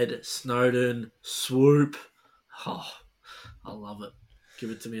MZ, Snowden, Swoop. Oh, I love it. Give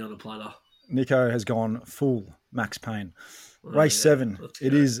it to me on a platter. Nico has gone full Max Payne. Race 7.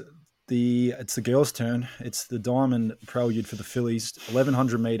 It's the girls' turn. It's the Diamond Prelude for the fillies.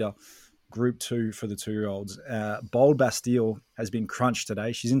 1,100 metre Group 2 for the 2-year-olds. Bold Bastille has been crunched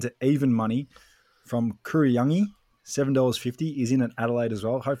today. She's into even money from Kuriyangi, $7.50, is in at Adelaide as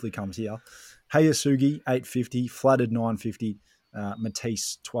well. Hopefully comes here. Hayasugi, $8.50. Flattered, $9.50.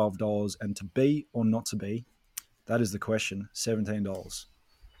 Matisse, $12. And to be or not to be, that is the question, $17.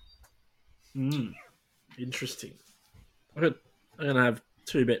 Interesting. I'm going to have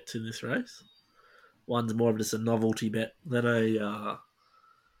two bets in this race. One's more of just a novelty bet than a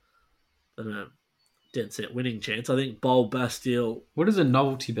dead set winning chance. I think Bold Bastille. What is a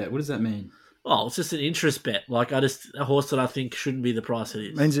novelty bet? What does that mean? Oh, it's just an interest bet. Like a horse that I think shouldn't be the price it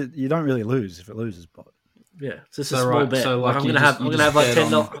is. Means you don't really lose if it loses, but yeah, it's just a small bet. So like I'm you gonna have like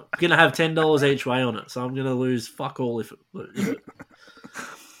 $10. on- I'm gonna have $10 each way on it, so I'm gonna lose fuck all if it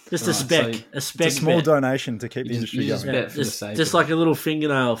just a spec, so a spec it's a small bet. donation to keep the industry you just going. bet for the sake Just of like a little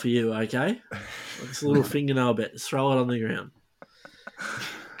fingernail for you, okay? It's a little fingernail bet. Just throw it on the ground.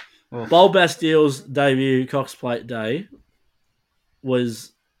 Well- Bold Bastille's debut Cox Plate Day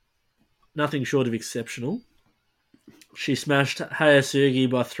was nothing short of exceptional. She smashed Hayasugi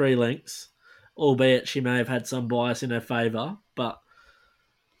by 3 lengths, albeit she may have had some bias in her favour, but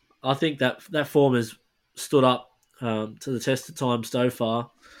I think that form has stood up to the test of time so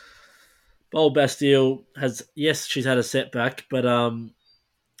far. Bold Bastille she's had a setback, but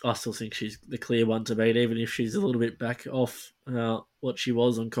I still think she's the clear one to beat, even if she's a little bit back off what she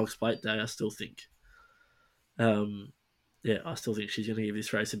was on Cox Plate Day. I still think, I still think she's going to give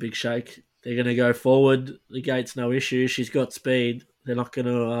this race a big shake. They're going to go forward. The gate's no issue. She's got speed. They're not going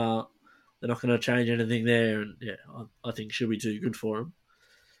to change anything there, and I think she'll be too good for them.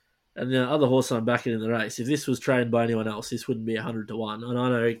 And the other horse I'm backing in the race, if this was trained by anyone else, this wouldn't be 100 to 1. And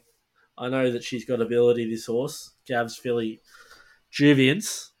I know that she's got ability, this horse. Gav's filly,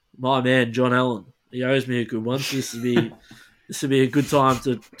 Juviance, my man, John Allen. He owes me a good one, so this would be a good time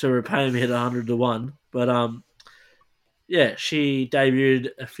to repay me at 100 to 1. But she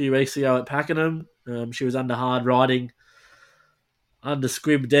debuted a few weeks ago at Pakenham. She was under hard riding, under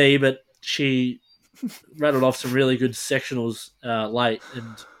Squib D, but she rattled off some really good sectionals late,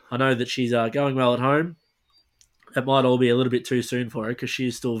 and I know that she's going well at home. It might all be a little bit too soon for her because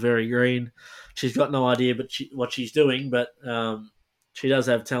she's still very green. She's got no idea what she's doing, but she does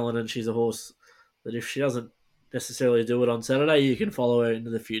have talent, and she's a horse that if she doesn't necessarily do it on Saturday, you can follow her into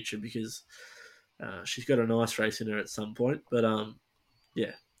the future because she's got a nice race in her at some point. But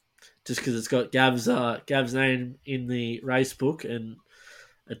just because it's got Gav's name in the race book and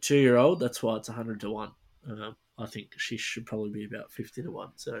a 2-year-old, that's why it's 100 to 1. I think she should probably be about 50 to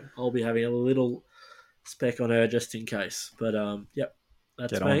 1. So I'll be having a little spec on her just in case. But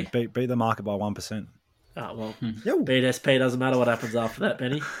that's Get me. on. Beat the market by 1%. Oh, well, Yo. beat SP doesn't matter what happens after that,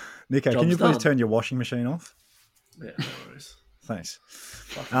 Benny. Nico, Job's can you please done. turn your washing machine off? Yeah, no worries. Thanks.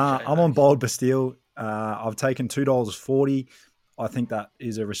 Fucking I'm on Bold Bastille. I've taken $2.40. I think that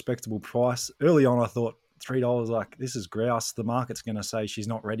is a respectable price. Early on, I thought $3, like, this is grouse. The market's going to say she's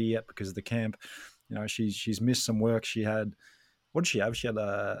not ready yet because of the camp. You know, she's missed some work. What did she have? She had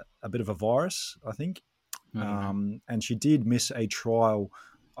a bit of a virus, I think. And she did miss a trial.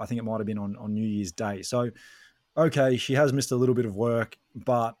 I think it might have been on New Year's Day. So, okay, she has missed a little bit of work,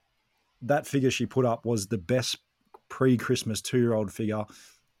 but that figure she put up was the best pre-Christmas 2-year-old figure.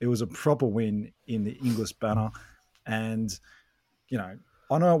 It was a proper win in the English banner. And, you know,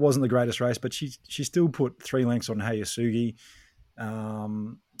 I know it wasn't the greatest race, but she still put 3 lengths on Hayasugi.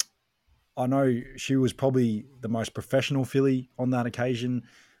 I know she was probably the most professional filly on that occasion,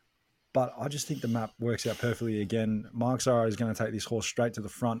 but I just think the map works out perfectly again. Mark Zara is going to take this horse straight to the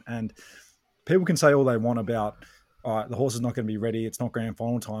front, and people can say all they want about, all right, the horse is not going to be ready, it's not grand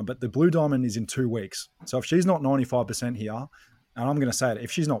final time, but the Blue Diamond is in 2 weeks. So if she's not 95% here, and I'm going to say it,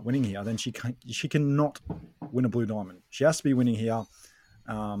 if she's not winning here, then she cannot win a Blue Diamond. She has to be winning here.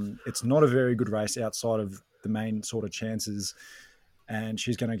 It's not a very good race outside of the main sort of chances, and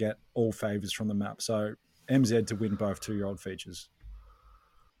she's going to get all favours from the map. So MZ to win both 2-year-old features.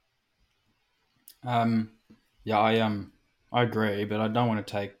 I agree, but I don't want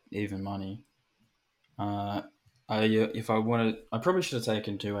to take even money. I probably should have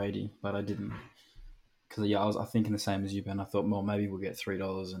taken 280, but I didn't. Because I was thinking the same as you, Ben. I thought, well, maybe we'll get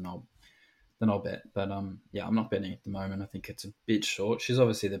 $3 and I'll bet. But I'm not betting at the moment. I think it's a bit short. She's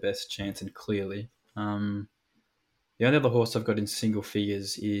obviously the best chance, and clearly. The only other horse I've got in single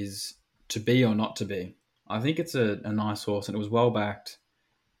figures is To Be or Not to Be. I think it's a nice horse, and it was well backed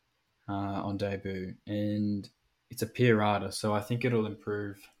on debut, and it's a Pirata, so I think it'll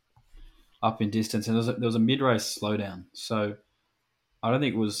improve up in distance. And there was a mid-race slowdown, so I don't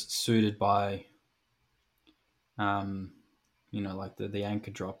think it was suited by, like the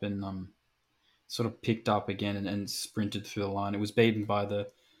anchor drop, and sort of picked up again and sprinted through the line. It was beaten by the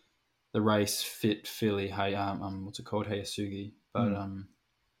the race fit filly. Hey, what's it called? Hayasugi. But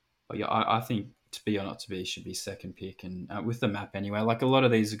yeah, I think to be or not to be should be second pick, and with the map anyway. Like a lot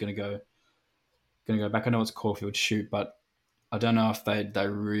of these are going to go back. I know it's Caulfield shoot, but I don't know if they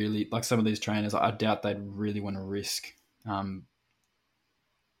really like some of these trainers. I doubt they'd really want to risk.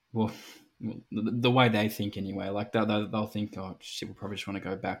 Well, the way they think anyway. Like they'll think, oh shit, we'll probably just want to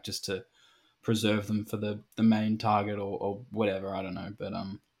go back just to preserve them for the main target or whatever. I don't know,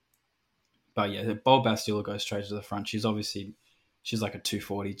 but yeah, Bold Bastille will go straight to the front. She's like a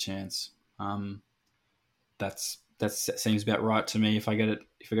 240 chance. That seems about right to me. If I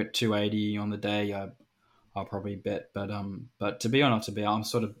get 280 on the day, I'll probably bet. But to be or not to be, I'm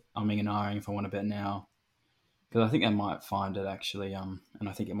sort of umming and ahhing if I want to bet now, because I think they might find it actually. And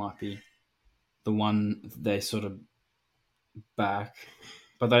I think it might be the one they sort of back,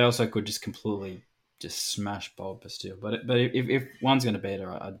 but they also could just completely just smash Bold Bastille. But if one's going to beat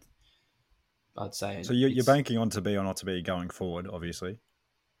her, I'd say. So you're banking on to be or not to be going forward, obviously.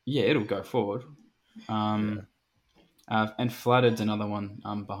 Yeah, it'll go forward. And Flattered's another one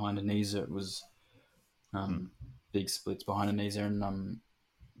behind Anisa. It was big splits behind Anisa, and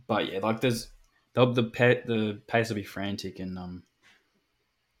but yeah, like the pace will be frantic, and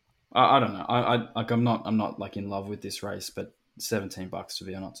I don't know. I'm not like in love with this race, but $17 to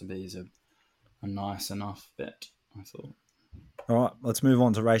be or not to be is a nice enough bet, I thought. All right, let's move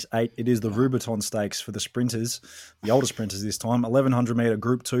on to race 8. It is the Rubiton Stakes for the sprinters, the older sprinters this time. 1,100 metre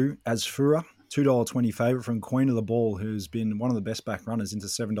Group 2, Asfura, $2.20 favourite from Queen of the Ball, who's been one of the best back runners into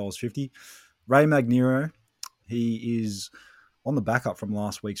 $7.50. Ray Magnero, he is on the backup from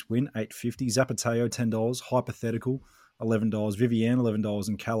last week's win, $8.50. Zapateo, $10. Hypothetical, $11. Vivienne, $11.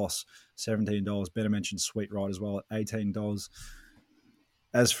 And Kalos, $17. Better mentioned Sweet Ride as well at $18.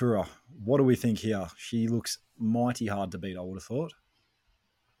 Asfura, what do we think here? She looks mighty hard to beat, I would have thought.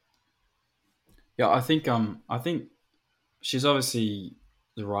 Yeah, I think she's obviously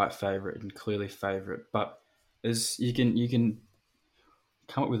the right favourite and clearly favourite, but you can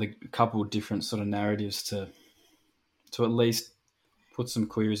come up with a couple of different sort of narratives to at least put some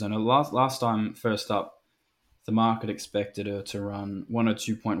queries on her. Last time, first up, the market expected her to run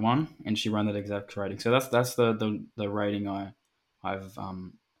 102.1, and she ran that exact rating. So that's the rating I've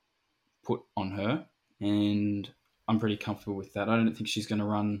put on her, and I'm pretty comfortable with that. I don't think she's going to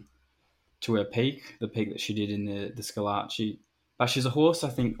run to her peak, the peak that she did in the Scalacci. But she's a horse, I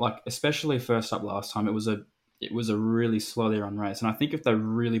think, like especially first up last time, it was a really slowly run race, and I think if they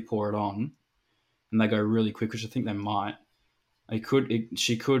really pour it on and they go really quick, which I think they might,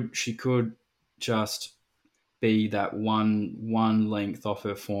 she could just be that one length off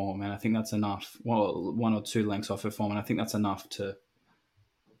her form, and I think that's enough. Well, 1 or 2 lengths off her form, and I think that's enough to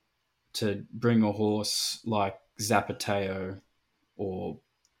bring a horse like Zapateo or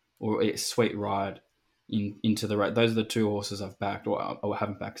a Sweet Ride into the race. Those are the 2 horses I've backed, or I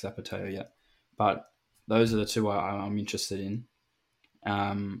haven't backed Zapateo yet, but those are the 2 I'm interested in,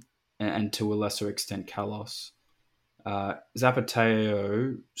 and to a lesser extent Kalos.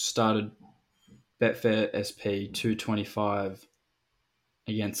 Zapateo started Betfair SP 225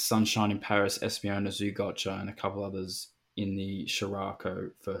 against Sunshine in Paris, Espiona, Zugotcha, and a couple others in the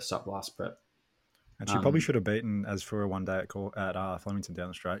Scirocco first up last prep. And she probably should have beaten Asfura one day at Flemington down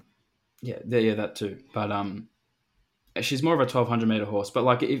the straight. Yeah, that too. But she's more of a 1,200 meter horse. But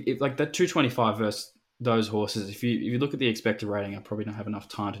like if like that 225 versus those horses, if you look at the expected rating, I probably don't have enough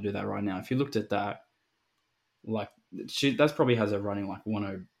time to do that right now. If you looked at that, like that probably has her running like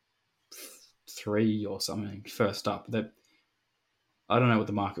 103 or something first up. That I don't know what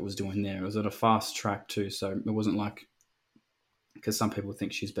the market was doing there. It was at a fast track too, so it wasn't like, because some people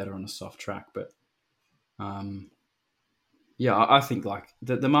think she's better on a soft track, but yeah, I think like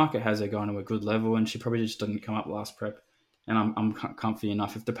the market has her going to a good level, and she probably just didn't come up last prep, and I'm comfy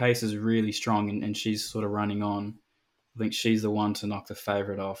enough. If the pace is really strong and she's sort of running on, I think she's the one to knock the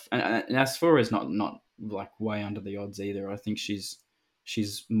favourite off. And Asfura is not like way under the odds either. I think she's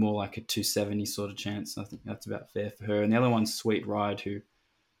more like a 270 sort of chance. I think that's about fair for her. And the other one's Sweet Ride, who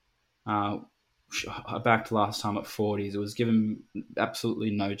I backed last time at 40s. It was given absolutely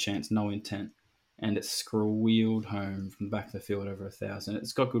no chance, no intent, and it squealed home from the back of the field over 1,000.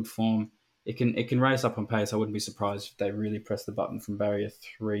 It's got good form. It can race up on pace. I wouldn't be surprised if they really press the button from barrier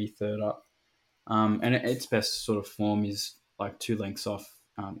 3, third up. And its best sort of form is like 2 lengths off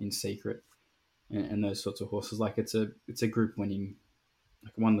in Secret and those sorts of horses. Like it's a group winning,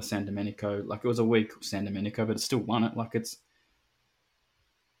 like won the San Domenico. Like it was a weak San Domenico, but it still won it. Like it's,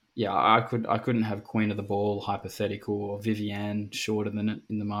 yeah, I couldn't have Queen of the Ball, Hypothetical, or Vivienne shorter than it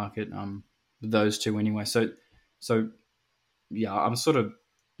in the market. Those 2 anyway. So yeah, I'm sort of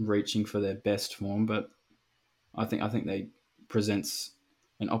reaching for their best form, but I think they presents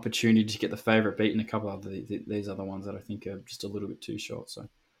an opportunity to get the favourite beat in a couple of these other ones that I think are just a little bit too short. So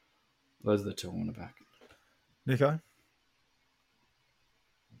those are the two I want to back. Nico?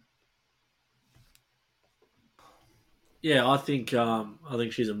 Yeah, I think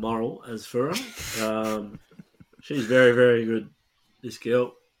she's a moral as Fura. She's very, very good, this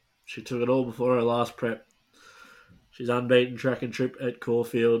girl. She took it all before her last prep. She's unbeaten track and trip at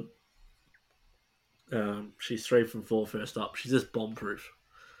Caulfield. She's 3 from 4 first up. She's just bomb-proof.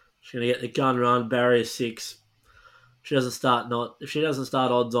 She's going to get the gun run, barrier 6. If she doesn't start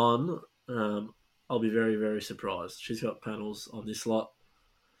odds on, I'll be very, very surprised. She's got panels on this lot.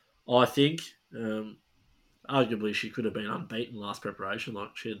 I think, arguably, she could have been unbeaten last preparation.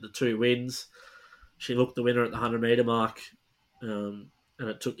 Like, she had the 2 wins. She looked the winner at the 100-metre mark. And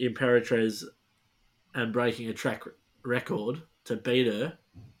it took Imperatriz and breaking a track record to beat her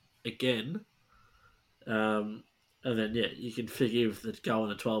again. And then, you can forgive the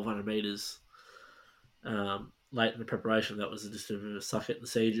going to 1,200 metres late in the preparation. That was just a bit of a suck at the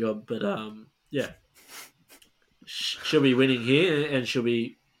sea job. But, she'll be winning here and she'll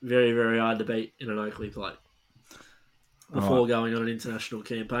be very, very hard to beat in an Oakley plate before going on an international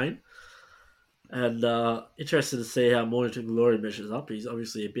campaign. And interested to see how Mornington Glory measures up. He's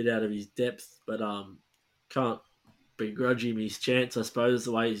obviously a bit out of his depth, but can't begrudge him his chance, I suppose,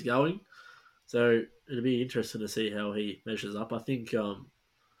 the way he's going. So it'll be interesting to see how he measures up. I think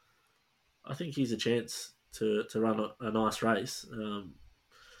he's a chance to run a nice race.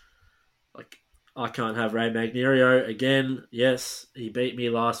 I can't have Ray Magnerio again. Yes, he beat me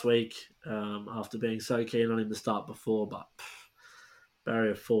last week after being so keen on him to start before, but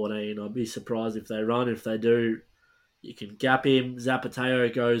barrier 14, I'd be surprised if they run. If they do, you can gap him.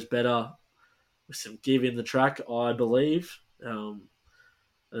 Zapateo goes better with some give in the track, I believe. And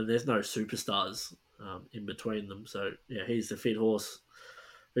there's no superstars in between them. So, he's the fit horse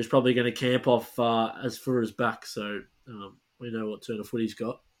who's probably going to camp off as far as back. So, we know what turn of foot he's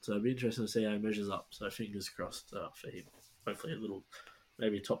got. So, it'll be interesting to see how he measures up. So, fingers crossed for him. Hopefully a little,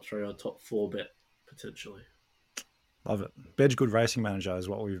 maybe top 3 or top 4 bet, potentially. Love it. Bedge Good Racing Manager is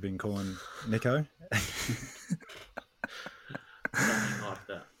what we've been calling Nico. Something like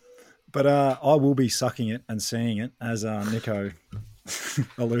that. But I will be sucking it and seeing it, as Nico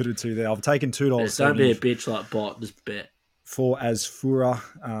alluded to there. I've taken $2. Don't be a bitch like Bot, just bet. For Asfura.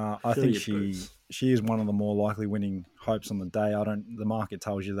 I think she is one of the more likely winning hopes on the day. The market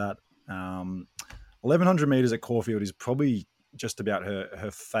tells you that. 1,100 metres at Caulfield is probably just about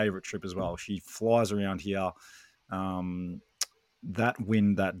her favourite trip as well. She flies around here. That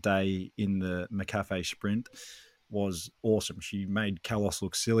win that day in the McAfee Sprint was awesome. She made Kalos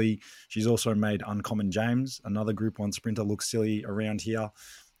look silly. She's also made Uncommon James, another Group 1 sprinter, look silly around here.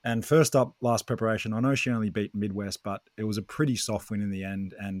 And first up, last preparation, I know she only beat Midwest, but it was a pretty soft win in the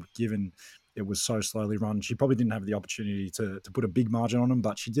end. And given it was so slowly run, she probably didn't have the opportunity to put a big margin on them,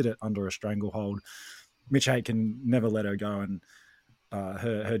 but she did it under a stranglehold. Mitch Aitken never let her go, and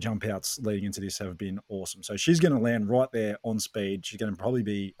her jump outs leading into this have been awesome. So she's going to land right there on speed. She's going to probably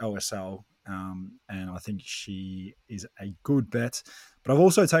be OSL, and I think she is a good bet. But I've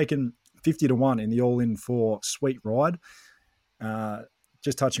also taken 50-1 in the all-in for Sweet Ride.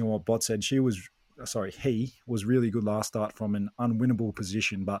 Just touching on what Bot said, he was really good last start from an unwinnable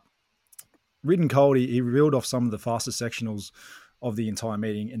position, but ridden cold, he reeled off some of the fastest sectionals of the entire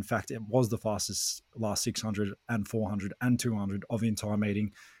meeting. In fact, it was the fastest last 600 and 400 and 200 of the entire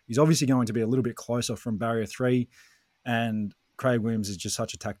meeting. He's obviously going to be a little bit closer from barrier 3, and Craig Williams is just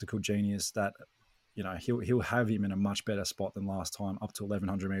such a tactical genius that he'll have him in a much better spot than last time. Up to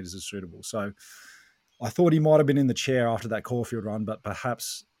 1,100 metres is suitable. So I thought he might have been in the chair after that Caulfield run, but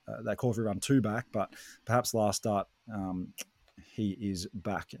perhaps that Caulfield run 2 back, but perhaps last start he is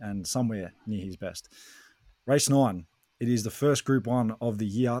back and somewhere near his best. Race 9. It is the first Group 1 of the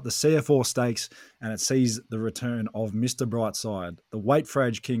year, the CF4 Stakes, and it sees the return of Mr. Brightside, the weight for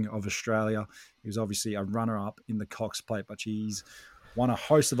age king of Australia. He was obviously a runner-up in the Cox Plate, but he's won a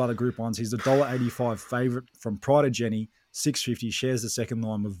host of other Group 1s. He's the $1.85 favourite from Pride of Jenny, $6.50, shares the second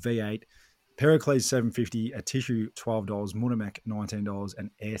line with V8. Pericles, $7.50, Atishu, $12, Munamek, $19,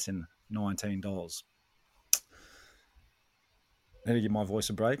 and Ayrton, $19. Need to give my voice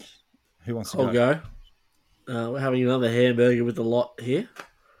a break. Who wants to go? I'll go. We're having another hamburger with a lot here.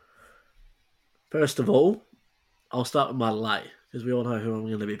 First of all, I'll start with my lay, because we all know who I'm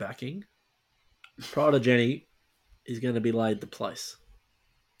going to be backing. Pride of Jenny is going to be laid to place.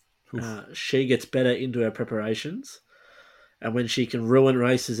 She gets better into her preparations, and when she can ruin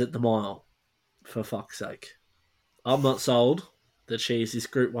races at the mile, for fuck's sake. I'm not sold that she is this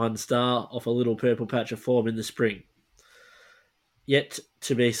Group 1 star off a little purple patch of form in the spring. Yet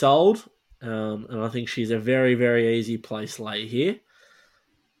to be sold, and I think she's a very, very easy place lay here.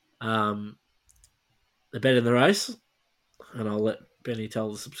 The bet in the race, and I'll let Benny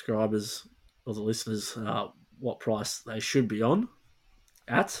tell the subscribers or the listeners what price they should be on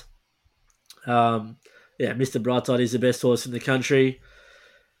at. Mr. Brightside is the best horse in the country.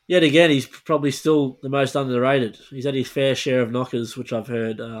 Yet again, he's probably still the most underrated. He's had his fair share of knockers, which I've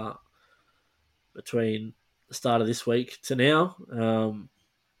heard between the start of this week to now.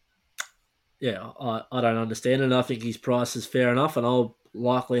 I don't understand it. I think his price is fair enough, and I'll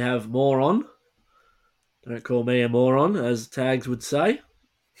likely have more on. Don't call me a moron, as Tags would say.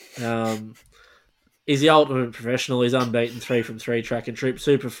 He's the ultimate professional. He's unbeaten 3 from 3 track and trip.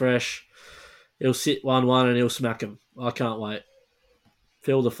 Super fresh. He'll sit 1-1 and he'll smack him. I can't wait.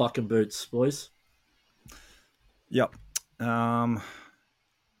 Fill the fucking boots, boys. Yep.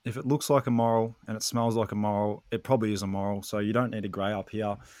 If it looks like a moral and it smells like a moral, it probably is a moral. So you don't need a grey up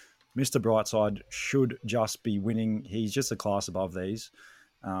here. Mr. Brightside should just be winning. He's just a class above these.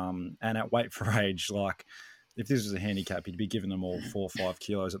 And at weight for age, like if this was a handicap, he'd be giving them all 4 or 5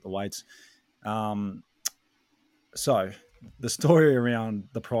 kilos at the weights. So the story around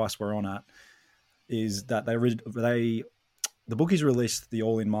the price we're on at is that the bookies released the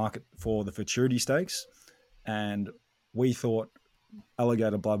all-in market for the Futurity Stakes, and we thought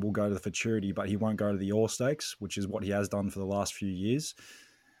Alligator Blood will go to the Futurity, but he won't go to the Orr Stakes, which is what he has done for the last few years.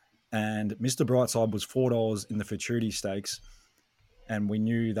 And Mr. Brightside was $4 in the Futurity Stakes, and we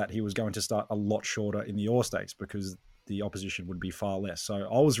knew that he was going to start a lot shorter in the Orr Stakes because the opposition would be far less. So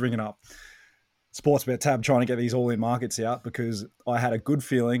I was ringing up Sportsbet tab trying to get these all-in markets out because I had a good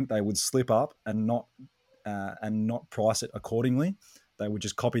feeling they would slip up and not price it accordingly. They would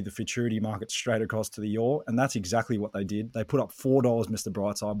just copy the Futurity market straight across to the Orr, and that's exactly what they did. They put up $4, Mr.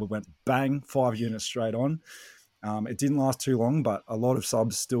 Brightside. We went bang, 5 units straight on. It didn't last too long, but a lot of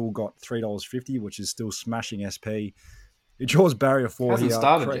subs still got $3.50, which is still smashing SP. It draws barrier 4 Hasn't here.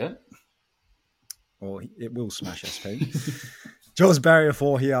 started yet. Well, it will smash SP. Draws barrier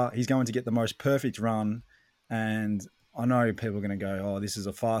 4 here. He's going to get the most perfect run, and I know people are going to go, oh, this is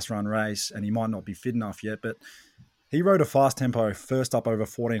a fast run race, and he might not be fit enough yet, but he rode a fast tempo first up over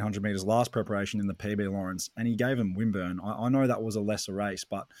 1,400 metres last preparation in the PB Lawrence, and he gave him Wimburn. I know that was a lesser race,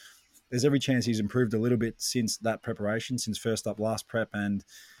 but there's every chance he's improved a little bit since that preparation, since first up last prep, and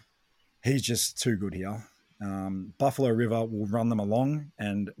he's just too good here. Buffalo River will run them along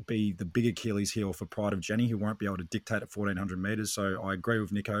and be the big Achilles heel for Pride of Jenny, who won't be able to dictate at 1,400 metres. So I agree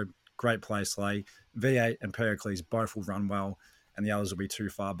with Nico. Great play, Slay. V8 and Pericles both will run well, and the others will be too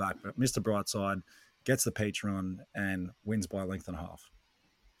far back. But Mr. Brightside gets the peach run and wins by a length and a half.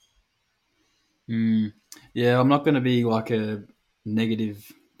 Yeah, I'm not going to be like a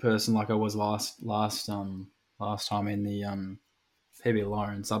negative person like I was last time in the PB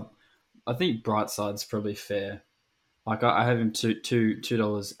Lawrence. I think Brightside's probably fair. Like I have him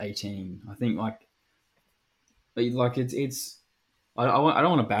 $2.18. I think like it's I don't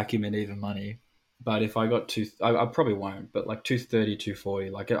want to back him at even money, but if I got I probably won't. But like 230, 240,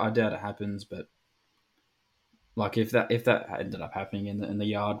 like I doubt it happens. But like if that ended up happening and the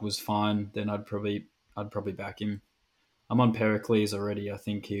yard was fine, then I'd probably back him. I'm on Pericles already. I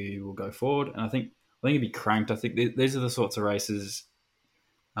think he will go forward, and I think he'd be cranked. I think these are the sorts of races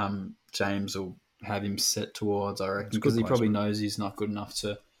James will have him set towards, I reckon, because he probably knows he's not good enough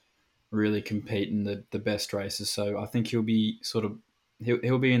to really compete in the best races. So I think he'll be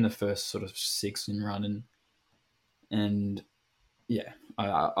he'll be in the first sort of 6 in running, and yeah,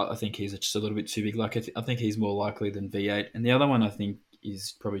 I think he's just a little bit too big. Like I think he's more likely than V8, and the other one I think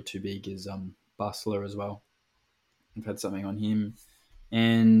is probably too big is Bustler as well. I've had something on him,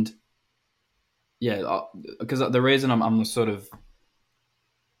 and yeah, because the reason I'm sort of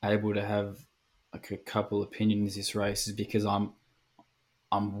able to have like a couple opinions this race is because I'm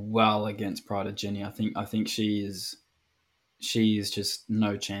well against Pride of Jenny. I think she is just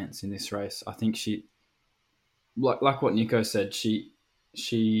no chance in this race. I think she like what Nico said, she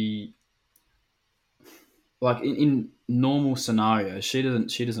like in normal scenarios she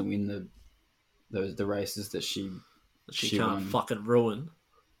doesn't win the races that she can't won. fucking ruin.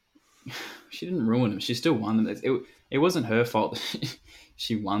 She didn't ruin them. She still won them. It wasn't her fault that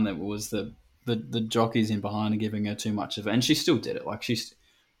she won them. It was the jockeys in behind and giving her too much of it. And she still did it. Like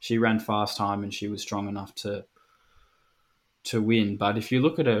she ran fast time and she was strong enough to win. But if you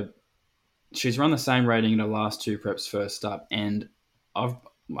look at her, she's run the same rating in her last 2 preps first up. And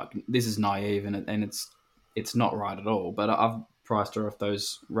this is naive and it's not right at all. But I've priced her off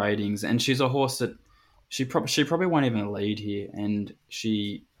those ratings. And she's a horse that she probably won't even lead here, and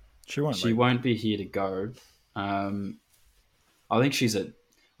she won't be here to go. I think she's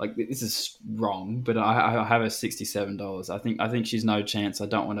this is wrong, but I have her $67. I think she's no chance. I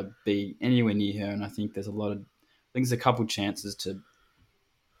don't want to be anywhere near her, and I think there's a couple chances to.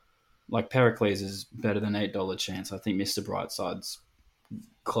 Like Pericles is better than $8 chance. I think Mr. Brightside's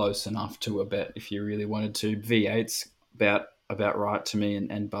close enough to a bet if you really wanted to. V8's about right to me,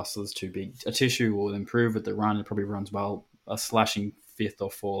 and Bustler's too big. A tissue will improve with the run. It probably runs well. A slashing 5th or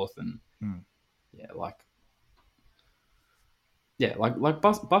 4th, and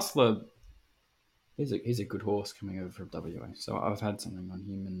Bustler. He's a good horse coming over from WA. So I've had something on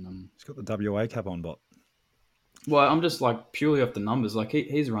him, and he's got the WA cap on, but. Well, I'm just purely off the numbers.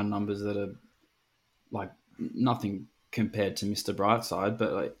 He's run numbers that are nothing compared to Mr. Brightside,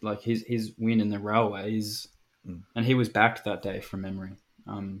 but his win in the railway is, and he was backed that day from memory.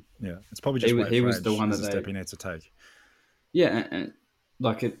 It's probably just he was the one that step he needs to take. Yeah, and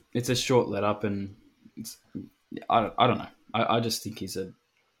it's a short let up, and I don't know. I just think he was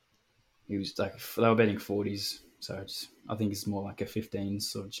they were betting 40s, so I think it's more like a 15s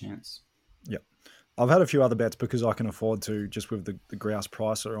sort of chance. Yeah. I've had a few other bets because I can afford to, just with the grouse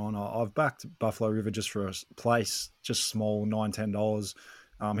price are on. I've backed Buffalo River just for a place, just small, $9,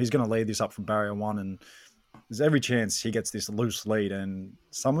 $10. He's going to lead this up from barrier 1, and there's every chance he gets this loose lead. And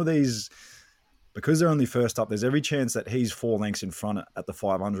some of these, because they're only first up, there's every chance that he's 4 lengths in front at the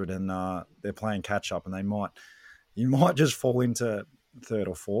 500, and they're playing catch up, and you might just fall into 3rd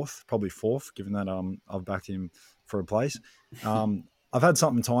or 4th, probably 4th, given that I've backed him for a place. I've had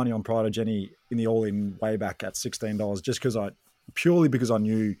something tiny on Pride of Jenny in the all-in way back at $16, just purely because I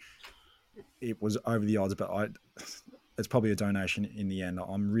knew it was over the odds, but it's probably a donation in the end.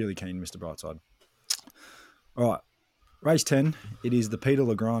 I'm really keen, Mr. Brightside. All right, race 10. It is the Peter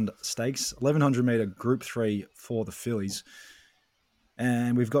Legrand Stakes, 1,100 metre Group 3 for the fillies.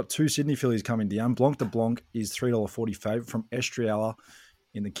 And we've got 2 Sydney fillies coming down. Blanc de Blanc is $3.40 favourite from Estriella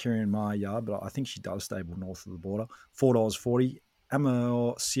in the Kieran Maher yard, but I think she does stable north of the border. $4.40.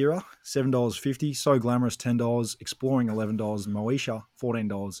 Amor Sierra, $7.50. So Glamorous, $10. Exploring, $11. Moesha,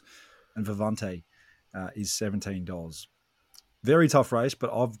 $14. And Vivante is $17. Very tough race, but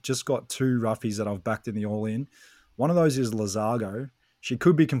I've just got 2 roughies that I've backed in the all-in. One of those is Lazargo. She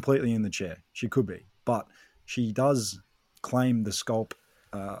could be completely in the chair. She could be. But she does claim the scalp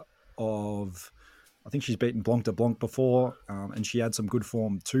of... I think she's beaten Blanc de Blanc before, and she had some good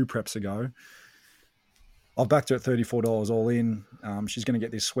form 2 preps ago. I've backed her at $34 all in. She's going to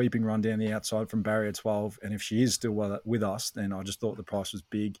get this sweeping run down the outside from barrier 12. And if she is still with us, then I just thought the price was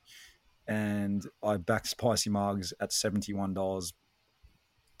big. And I backed Spicy Mugs at $71.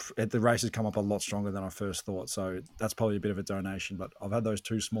 The race has come up a lot stronger than I first thought. So that's probably a bit of a donation. But I've had those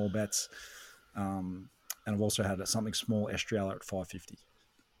 2 small bets. And I've also had something small, Estriella at $5.50.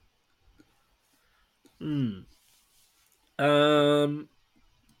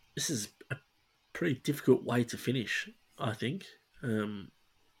 This is a pretty difficult way to finish, I think. I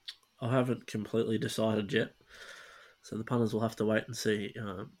haven't completely decided yet, so the punters will have to wait and see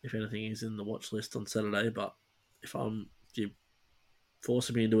if anything is in the watch list on Saturday. But if you're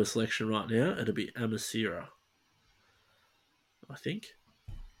forcing me into a selection right now, it'll be Amasira, I think.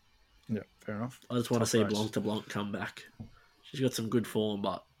 Yeah, fair enough. I just want to see Blanc de Blanc come back. She's got some good form,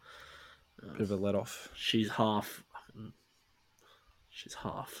 but bit of a let off. She's half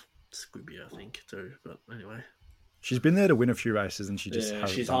Squibby, I think, too. But anyway, she's been there to win a few races, and she's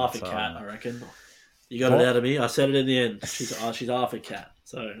half a cat, I reckon. You got it out of me. I said it in the end. She's half a cat.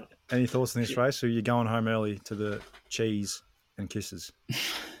 So, any thoughts on this race? Or are you going home early to the cheese and kisses?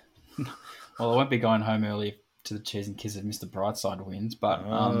 Well, I won't be going home early to the cheese and kisses if Mr. Brightside wins, but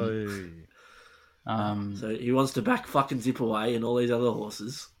so he wants to back fucking Zip Away and all these other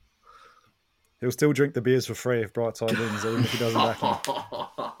horses. He'll still drink the beers for free if Brightside wins, even if he doesn't back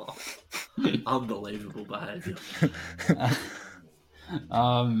him. Unbelievable behaviour.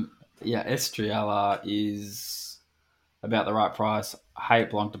 Estriella is about the right price. I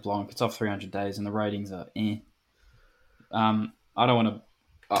hate Blanc de Blanc. It's off 300 days and the ratings are eh. I don't want to...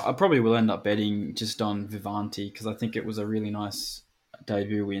 I probably will end up betting just on Vivante because I think it was a really nice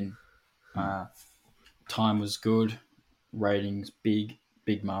debut win. Time was good. Ratings, big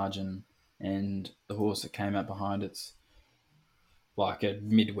margin. And the horse that came out behind it's like a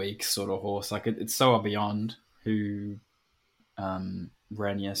midweek sort of horse. Like it's so beyond who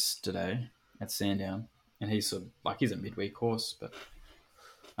ran yesterday at Sandown, and he's a midweek horse. But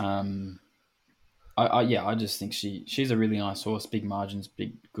I just think she's a really nice horse. Big margins,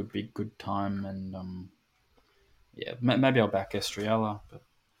 good time, and maybe I'll back Estriella. But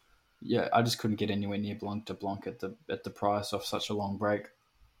Yeah, I just couldn't get anywhere near Blanc de Blanc at the price off such a long break.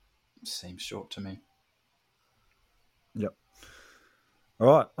 Seems short to me. Yep. All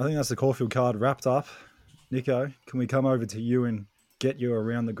right, I think that's the Caulfield card wrapped up. Nico, can we come over to you and get you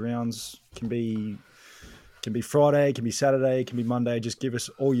around the grounds? Can be Friday, can be Saturday, can be Monday. Just give us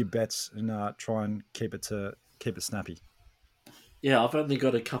all your bets and try and keep it snappy. Yeah, I've only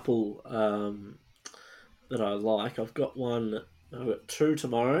got a couple that I like. I've got two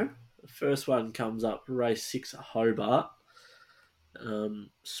tomorrow. The first one comes up race 6 at Hobart.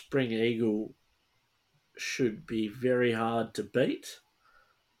 Spring Eagle should be very hard to beat.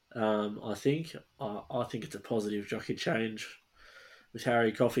 I think it's a positive jockey change with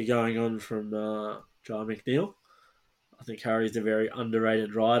Harry Coffey going on from John McNeil. I think Harry's a very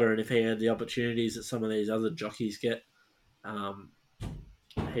underrated rider, and if he had the opportunities that some of these other jockeys get,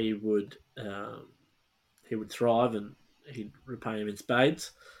 he would thrive and he'd repay him in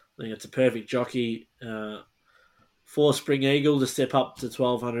spades. I think it's a perfect jockey for Spring Eagle to step up to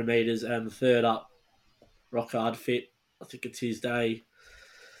 1,200 metres and third up, rock hard fit. I think it's his day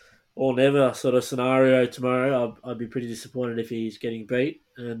or never sort of scenario tomorrow. I'd be pretty disappointed if he's getting beat.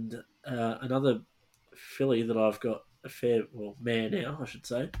 And another filly that I've got mare now, I should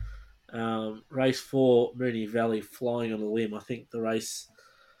say. Race 4, Moonee Valley, Flying on a Limb. I think the race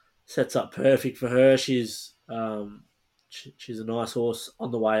sets up perfect for her. She's a nice horse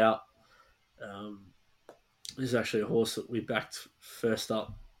on the way up. This is actually a horse that we backed first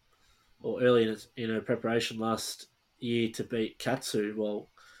up or early in her preparation last year to beat Katsu. Well,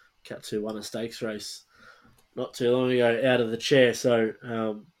 Katsu won a stakes race not too long ago out of the chair, so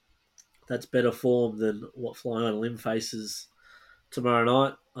that's better form than what Flying on a Limb faces tomorrow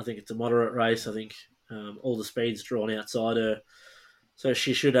night. I think it's a moderate race. I think all the speed's drawn outside her, so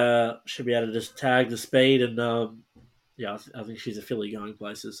she should be able to just tag the speed. And I think she's a filly going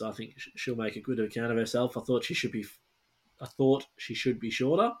places. So I think she'll make a good account of herself. I thought she should be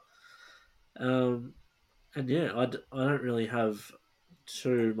shorter. I don't really have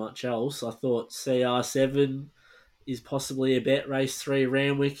too much else. I thought CR7 is possibly a bet. Race 3,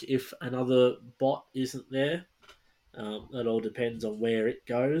 Randwick, if another bot isn't there. That all depends on where it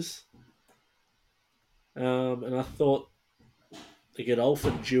goes. And I thought the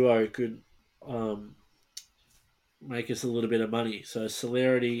Godolphin duo could make us a little bit of money. So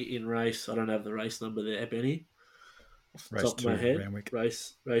Celerity in race, I don't have the race number there, Benny. Off the top of my head. Randwick.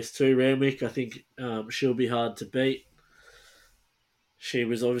 Race 2, Randwick. I think she'll be hard to beat. She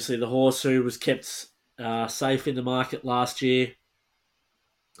was obviously the horse who was kept safe in the market last week.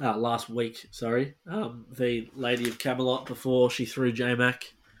 The Lady of Camelot before she threw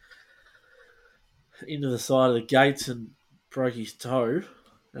J-Mac into the side of the gates and broke his toe.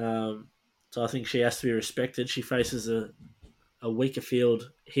 So I think she has to be respected. She faces a weaker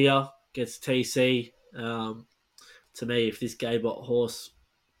field here, gets TC. To me, if this Gaybot horse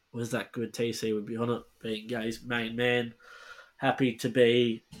was that good, TC would be on it, being Gay's main man. Happy to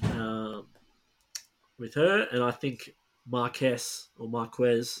be with her. And I think Marquez,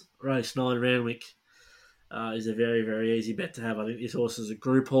 race 9, Randwick, is a very, very easy bet to have. I think this horse is a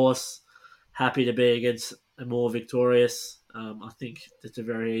group horse. Happy to be against a more victorious. I think it's a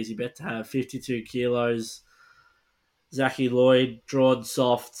very easy bet to have. 52 kilos. Zachy Lloyd, drawn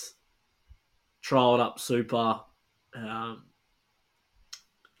soft, trialled up super.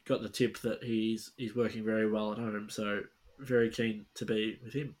 Got the tip that he's working very well at home, so very keen to be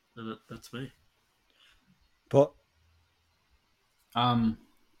with him, and that's me. But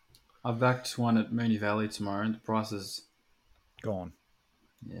I've backed one at Moonee Valley tomorrow, and the price is gone.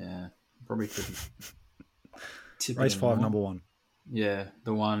 Yeah, probably could tip Race it 5, more. number 1. Yeah,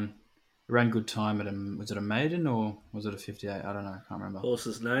 the one ran good time at was it a maiden or was it a 58? I don't know, I can't remember.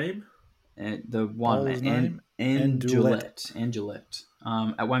 Horse's name? And the one Bowler's name? Angulette.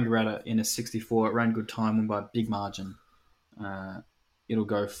 At Wangaratta in a 64, it ran good time, won by a big margin. It'll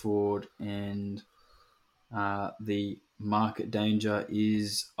go forward, and the Market Danger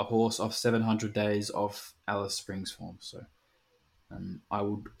is a horse off 700 days of Alice Springs form. So I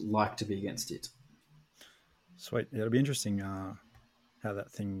would like to be against it. Sweet. Yeah, it'll be interesting how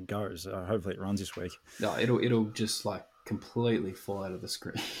that thing goes. Hopefully it runs this week. No, it'll just like completely fall out of the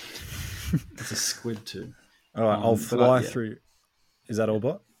screen. It's a squid too. All right, I'll fly through. Is that all,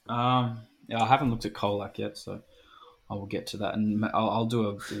 bot? Yeah, I haven't looked at Colac yet, so I will get to that, and I'll do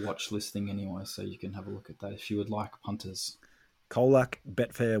a watch list thing anyway, so you can have a look at that if you would like punters. Colac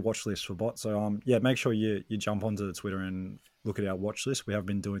Betfair watch list for bot. So make sure you jump onto the Twitter and look at our watch list. We have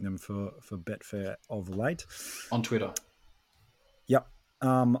been doing them for Betfair of late. On Twitter. Yep.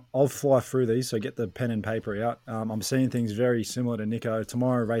 I'll fly through these, so get the pen and paper out. I'm seeing things very similar to Nico.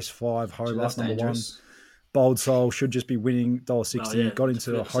 Tomorrow, race 5, Hobart, That's number dangerous. 1. Bold Soul should just be winning, $1.60. Oh, yeah, Got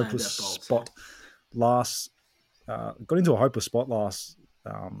into a forgot to say hopeless about Bold spot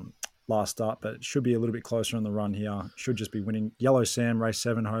last start, but it should be a little bit closer on the run here. Should just be winning. Yellow Sam, race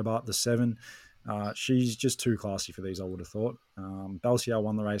 7, Hobart, the 7. She's just too classy for these, I would have thought. Belsiar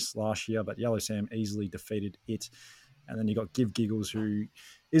won the race last year, but Yellow Sam easily defeated it. And then you got Give Giggles, who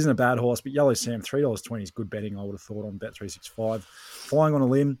isn't a bad horse, but Yellow Sam, $3.20 is good betting, I would have thought, on Bet365. Flying on a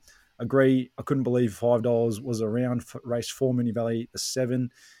limb, agree. I couldn't believe $5 was around for race 4, Mooney Valley, the 7.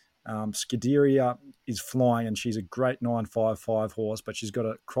 Scuderia is flying, and she's a great 9.55 horse, but she's got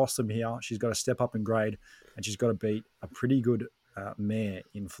to cross them here. She's got to step up in grade, and she's got to beat a pretty good mare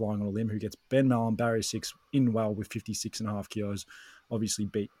in Flying on a Limb, who gets Ben Mellon, barrier 6, in well with 56.5 kilos. Obviously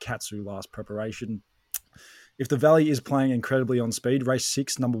beat Katsu last preparation. If the Valley is playing incredibly on speed, race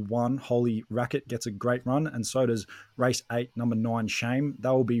 6, number 1, Holy Racket, gets a great run, and so does race 8, number 9, Shame. They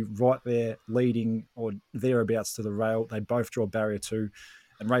will be right there leading or thereabouts to the rail. They both draw barrier 2.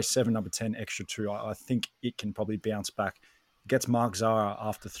 And race 7, number 10, Extra 2, I think it can probably bounce back. It gets Mark Zara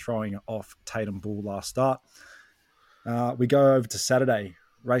after throwing off Tatum Bull last start. We go over to Saturday.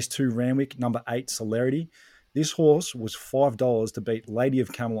 Race 2, Randwick, number 8, Celerity. This horse was $5 to beat Lady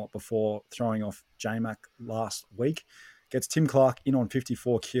of Camelot before throwing off J-Mac last week. Gets Tim Clark in on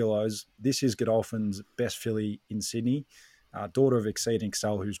 54 kilos. This is Godolphin's best filly in Sydney. Daughter of Exceed and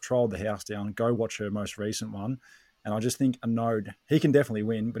Excel, who's trialled the house down. Go watch her most recent one. And I just think a node, he can definitely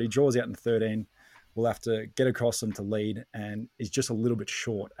win, but he draws out in 13. We'll have to get across them to lead, and is just a little bit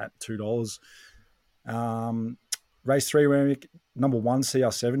short at $2. Race 3, Randwick, number 1,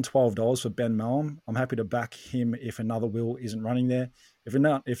 CR7, $12 for Ben Mellon. I'm happy to back him if Another Will isn't running there. If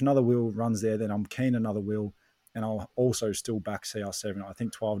Another Will runs there, then I'm keen Another Will, and I'll also still back CR7. I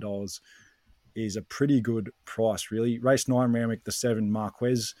think $12 is a pretty good price, really. Race 9, Randwick, the 7,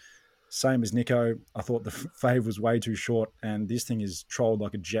 Marquez. Same as Nico. I thought the fave was way too short, and this thing is trolled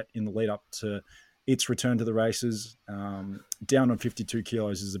like a jet in the lead up to its return to the races. Down on 52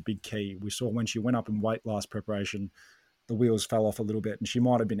 kilos is a big key. We saw when she went up in weight last preparation, the wheels fell off a little bit, and she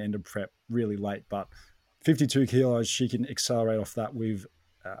might have been end of prep really late, but 52 kilos, she can accelerate off that with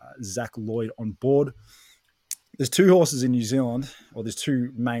Zach Lloyd on board. There's 2 horses in New Zealand, or there's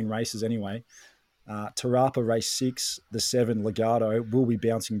 2 main races anyway. Tarapa race 6, the 7, Legato, will be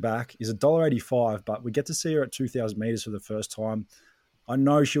bouncing back, is $1.85, but we get to see her at 2,000 metres for the first time. I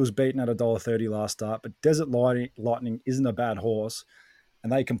know she was beaten at $1.30 last start, but Desert Lightning isn't a bad horse,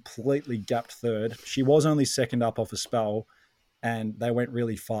 and they completely gapped third. She was only second up off a spell, and they went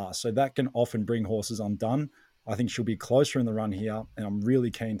really fast, so that can often bring horses undone. I think she'll be closer in the run here, and I'm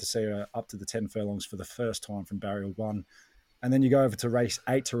really keen to see her up to the 10 furlongs for the first time from barrier 1. And then you go over to race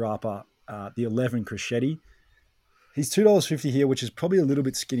 8, Tarapa, the 11, Crescetti. He's $2.50 here, which is probably a little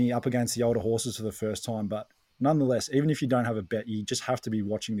bit skinny up against the older horses for the first time. But nonetheless, even if you don't have a bet, you just have to be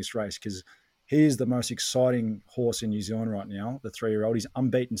watching this race because he is the most exciting horse in New Zealand right now, the 3-year-old. He's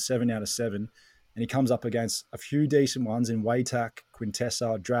unbeaten 7 out of 7, and he comes up against a few decent ones in Waytack,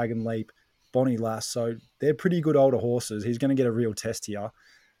 Quintessa, Dragon Leap, Bonnie Lass. So they're pretty good older horses. He's going to get a real test here.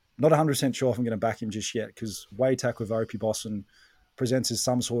 Not 100% sure if I'm going to back him just yet because Waytack with Opie Bosson presents as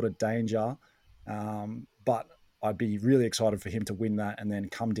some sort of danger, but I'd be really excited for him to win that and then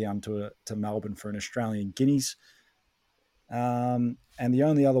come down to Melbourne for an Australian Guineas. And the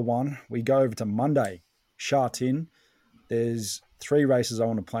only other one, we go over to Monday, Sha Tin. There's 3 races I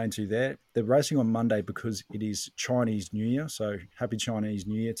want to play into there. They're racing on Monday because it is Chinese New Year, so happy Chinese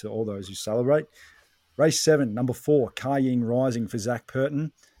New Year to all those who celebrate. Race 7, number 4, Kai Ying Rising for Zach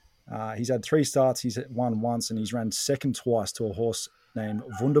Purton. He's had 3 starts. He's won once, and he's ran second twice to a horse named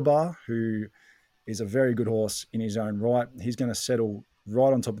Wunderbar, who is a very good horse in his own right. He's going to settle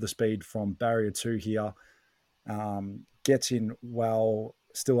right on top of the speed from barrier 2 here. Gets in well,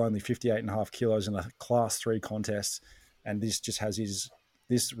 still only 58.5 kilos in a class 3 contest, and this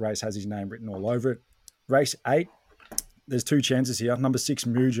race has his name written all over it. Race 8, there's 2 chances here. Number 6,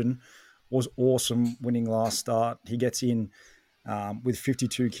 Mugen, was awesome, winning last start. He gets in with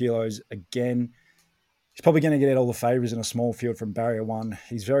 52 kilos again. He's probably going to get all the favours in a small field from barrier 1.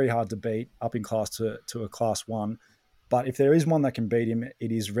 He's very hard to beat up in class to a class 1. But if there is one that can beat him,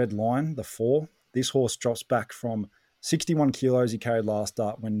 it is Red Lion, the 4. This horse drops back from 61 kilos he carried last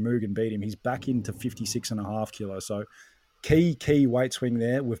start when Mugen beat him. He's back into 56.5 kilos. So key weight swing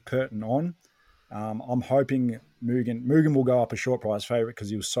there with Purton on. I'm hoping Mugen will go up a short price favourite because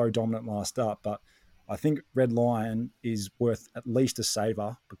he was so dominant last start. But I think Red Lion is worth at least a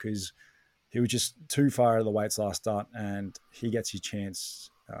saver because he was just too far out of the weights last start, and he gets his chance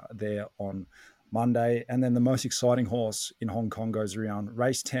there on Monday. And then the most exciting horse in Hong Kong goes around.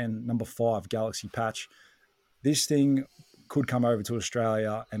 Race 10, number 5, Galaxy Patch. This thing could come over to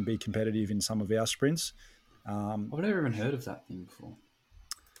Australia and be competitive in some of our sprints. I've never even heard of that thing before.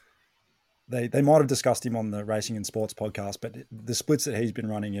 They might have discussed him on the Racing and Sports podcast, but the splits that he's been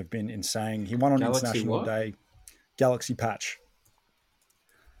running have been insane. He won on Galaxy International what? Day. Galaxy Patch.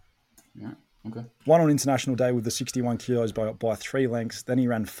 Yeah, okay. Won on International Day with the 61 kilos by 3 lengths. Then he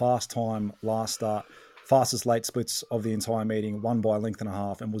ran fast time last start. Fastest late splits of the entire meeting, won by a length and a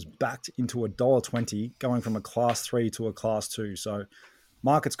half, and was backed into $1.20, going from a Class 3 to a Class 2. So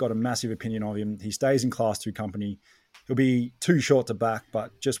market's got a massive opinion of him. He stays in Class 2 company. He'll be too short to back,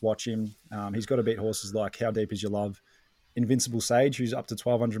 but just watch him. He's got to beat horses like How Deep Is Your Love? Invincible Sage, who's up to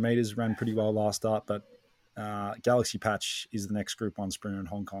 1,200 metres, ran pretty well last start, but Galaxy Patch is the next Group 1 sprinter in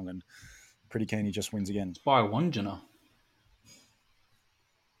Hong Kong, and pretty keen he just wins again. By Wanjana.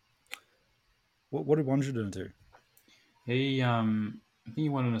 What did Wanjana do? He, I think he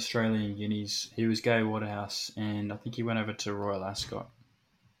won an Australian Guineas. He was Gay Waterhouse, and I think he went over to Royal Ascot.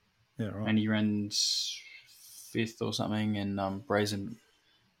 Yeah, right. And he ran 5th or something, and Brazen.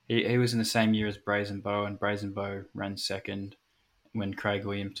 He was in the same year as Brazen Bow, and Brazen Bow ran 2nd when Craig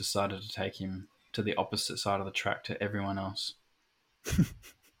Williams decided to take him to the opposite side of the track to everyone else.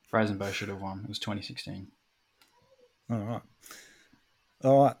 Brazen Bow should have won. It was 2016.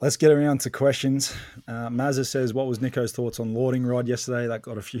 All right, let's get around to questions. Mazza says, what was Nico's thoughts on Lording Rod yesterday? That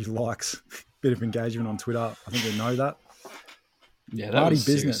got a few likes, bit of engagement on Twitter. I think we know that. Yeah, that Marty was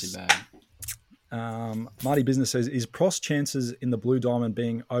seriously bad. Marty Business says, is Prost chances in the Blue Diamond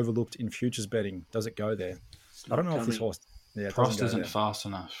being overlooked in futures betting? Does it go there? I don't know if this horse... Yeah, it doesn't Prost go isn't there. fast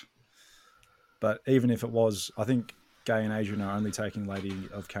enough. But even if it was, I think Gay and Adrian are only taking Lady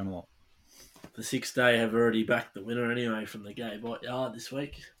of Camelot. The 6th Day have already backed the winner anyway from the Gay Bot Yard this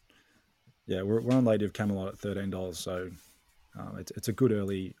week. Yeah, we're on Lady of Camelot at $13, so it's a good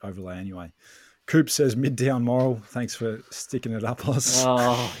early overlay anyway. Coop says, mid-down moral. Thanks for sticking it up, Oz.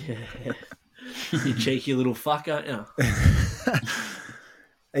 Oh, yeah. You cheeky little fucker. Yeah.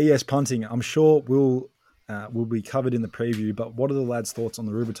 ES punting. I'm sure will be covered in the preview, but what are the lads' thoughts on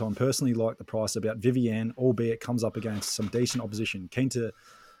the Rubiton? Personally like the price about Vivienne, albeit comes up against some decent opposition.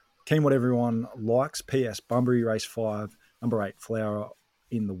 Keen what everyone likes. P.S. Bunbury race 5, number 8, Flower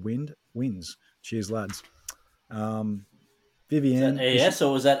in the Wind wins. Cheers, lads. Vivienne. Was that ES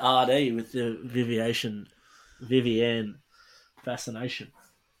or was that RD with the Vivienne fascination?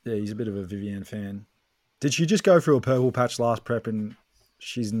 Yeah, he's a bit of a Vivienne fan. Did she just go through a purple patch last prep and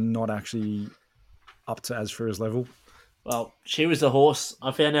she's not actually up to Asfura's level? Well, she was the horse. I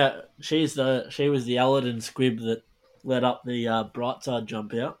found out she was the Aladdin squib that led up the Brightside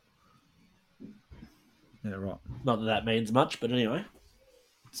jump out. Yeah, right. Not that means much, but anyway.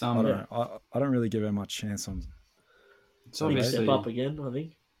 I don't know. I don't really give her much chance on. It's Big obviously step up again, I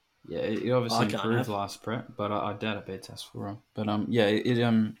think. Yeah, it obviously improved last prep, but I doubt it beats Asfura. But yeah,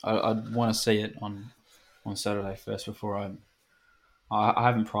 I'd want to see it on Saturday first before I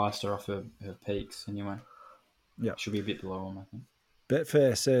haven't priced her off her peaks anyway. Yeah, should be a bit below them, I think.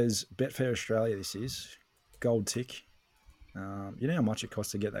 Betfair says Betfair Australia. This is gold tick. You know how much it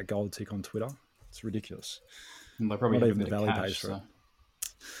costs to get that gold tick on Twitter? It's ridiculous. And they probably not have even a the bit of Valley cash, pays for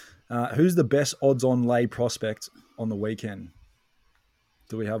so. it. Who's the best odds-on lay prospect on the weekend?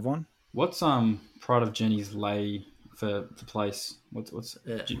 Do we have one? What's Pride of Jenny's lay for the place? What price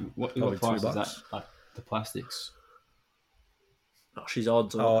is that? Like the plastics? Oh, she's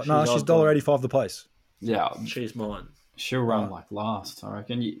odds. Oh no, she's $1.85 the place. Yeah, she's mine. She'll run like last. I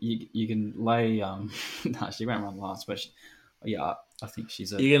reckon you can lay. No, she won't run last, but I think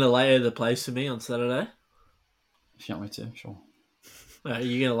she's. You're gonna lay her the place for me on Saturday? If you want me to, sure. Are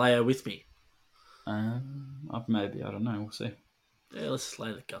you gonna lay her with me? Maybe, I don't know. We'll see. Yeah, let's just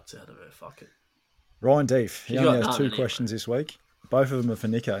lay the guts out of her. Fuck it. Ryan Deef. He only has 2 questions this week. Both of them are for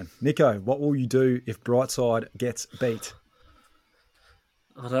Nico. Nico, what will you do if Brightside gets beat?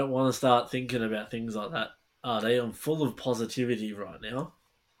 I don't want to start thinking about things like that, RD. I'm full of positivity right now.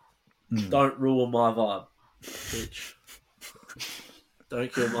 Don't ruin my vibe, bitch.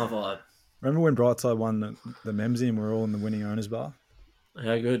 Don't kill my vibe. Remember when Brightside won the Memsy and we're all in the winning owners bar?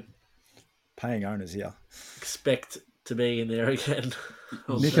 How good. Paying owners here. Expect to be in there again.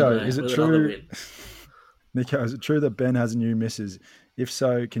 Nico, is it true? Nico, is it true that Ben has a new missus? If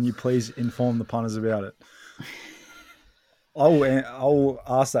so, can you please inform the punters about it? I'll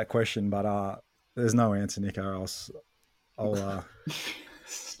ask that question, but there's no answer, Nico. I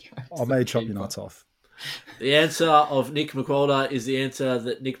may chop your nuts off. The answer of Nick McWalter is the answer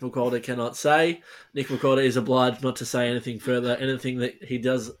that Nick McWalter cannot say. Nick McWalter is obliged not to say anything further. Anything that he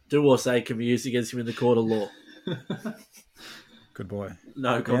does do or say can be used against him in the court of law. Good boy.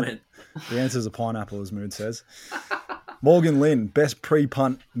 No comment. The answer is a pineapple, as Mood says. Morgan Lynn, best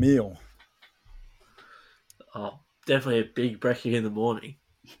pre-punt meal. Oh, definitely a big brekkie in the morning.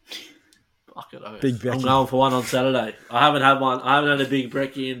 Fuck it, Big brekkie. I'm going for one on Saturday. I haven't had one. I haven't had a big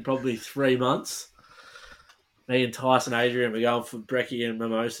brekkie in probably 3 months. Me and Tyson Adrian, we're going for brekkie and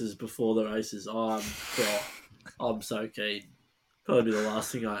mimosas before the races. I'm so keen. Probably be the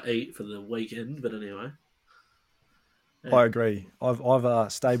last thing I eat for the weekend, but anyway. Yeah. I agree.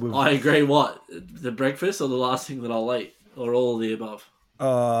 I've stayed with... I agree. What? The breakfast or the last thing that I'll eat? Or all of the above?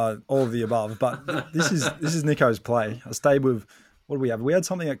 all of the above. But this is Nico's play. I stayed with... What do we have? We had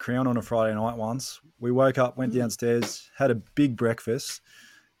something at Crown on a Friday night once. We woke up, went downstairs, had a big breakfast.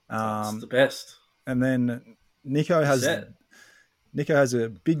 It's the best. And then Nico has a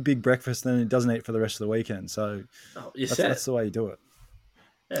big breakfast, and then he doesn't eat for the rest of the weekend. So that's the way you do it.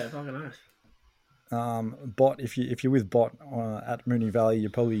 Yeah, fucking nice. Bot, if you're with Bot at Mooney Valley, you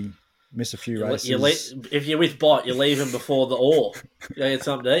probably miss a few races. If you're with Bot, you leave him before the Orr. You get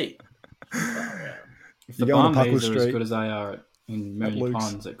something to eat. If the barn bees are as good as they are in Mooney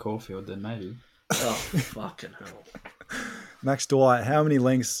Ponds at Caulfield, then maybe. Oh, fucking hell. Max Dwight, how many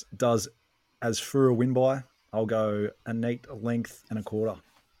lengths does Asfura win by? I'll go a neat length and a quarter.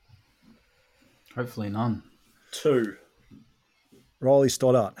 Hopefully none. 2. Riley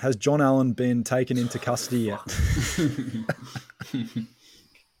Stoddart, has John Allen been taken into custody yet?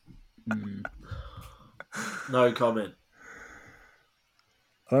 No comment.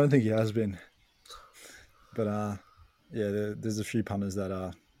 I don't think he has been. But there's a few punters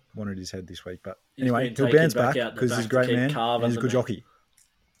that wanted his head this week. But anyway, he'll bounce back because he's a great man and he's a good jockey.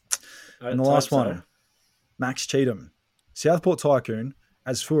 And the last one, Max Cheatham. Southport Tycoon,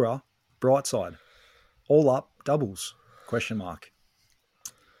 Asfura, Brightside. All up, doubles, ?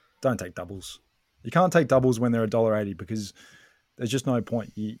 Don't take doubles. You can't take doubles when they're $1.80 because there's just no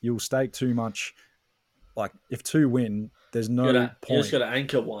point. You'll stake too much. Like, if 2 win, there's no point. You just got to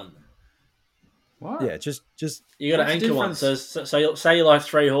anchor one. What? Yeah, just you got to anchor one. So say you like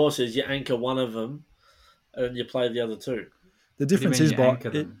 3 horses, you anchor one of them, and you play the other 2. The difference is,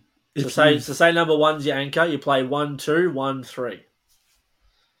 say number 1's your anchor. You play 1, 2, 1, 3.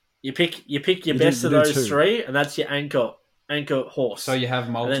 You pick your best of those 3, and that's your anchor horse. So you have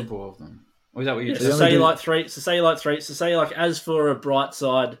multiple of them. Or is that what you're saying? Say you like 3. So say you like as for a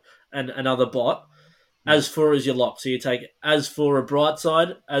Brightside and another bot. As for is your lock. So you take as for a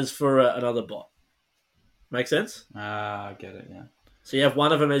Brightside, as for another bot. Make sense? I get it. Yeah. So you have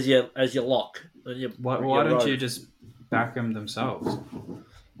one of them as your lock. Why don't you just back them themselves?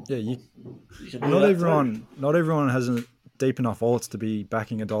 Yeah, not everyone has a deep enough odds to be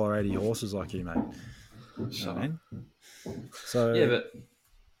backing $1.80 horses like you, mate. You know what I mean? So yeah, but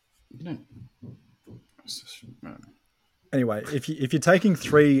you don't. Anyway, if you're taking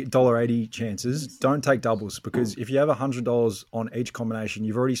 $3.80 chances, don't take doubles because if you have $100 on each combination,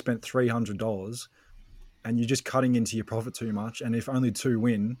 you've already spent $300, and you're just cutting into your profit too much. And if only 2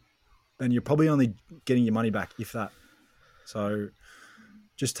 win, then you're probably only getting your money back, if that. So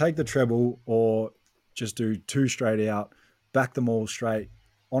just take the treble or just do 2 straight out, back them all straight.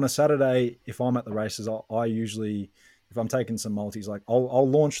 On a Saturday, if I'm at the races, I usually, if I'm taking some multis, like I'll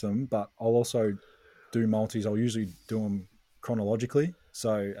launch them, but I'll also do multis. I'll usually do them chronologically.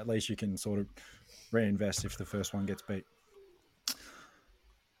 So at least you can sort of reinvest if the first one gets beat.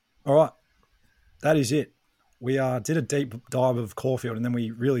 All right. That is it. We did a deep dive of Caulfield, and then we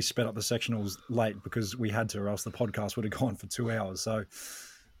really sped up the sectionals late because we had to, or else the podcast would have gone for 2 hours. So,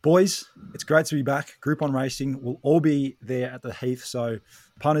 boys, it's great to be back. Group 1 racing. We'll all be there at the Heath. So,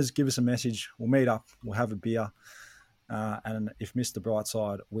 punters, give us a message. We'll meet up. We'll have a beer. And if Mr.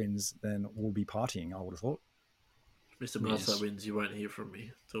 Brightside wins, then we'll be partying, I would have thought. If Mr. Brightside wins, you won't hear from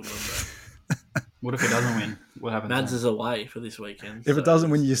me till Monday. What if it doesn't win? What happens? Mads is away for this weekend. If it doesn't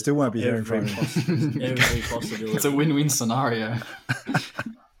win, you still won't be hearing from him. Every possibility. It's a win-win scenario.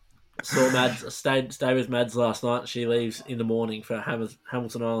 Saw Mads, stayed with Mads last night. She leaves in the morning for a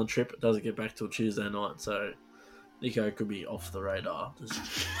Hamilton Island trip. It doesn't get back till Tuesday night, so Nico could be off the radar.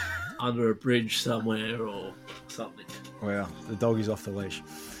 Just under a bridge somewhere or something. Well, the dog is off the leash.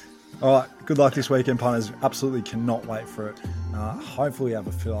 All right, good luck this weekend, punters. Absolutely cannot wait for it. Hopefully we have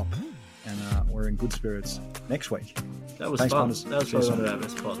a fill-up. And we're in good spirits next week. That was Thanks, fun. punters. That was probably one of our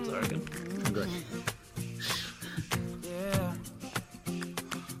best pods, I reckon. Agree.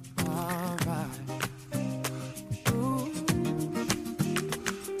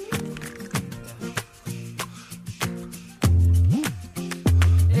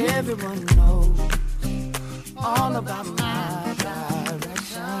 Everyone knows all about my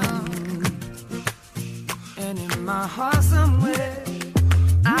direction. And in my heart somewhere,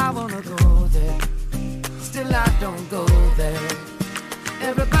 I wanna go there. Still I don't go there.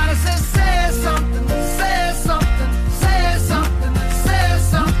 Everybody says, say something, say something, say something, say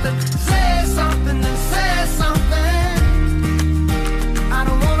something, say something, and say something. I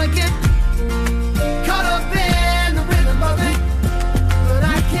don't wanna get caught up in the rhythm of it, but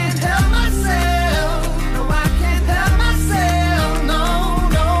I can't help myself. No, I can't help myself. No,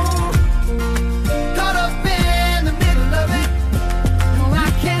 no. Caught up in the middle of it. No, I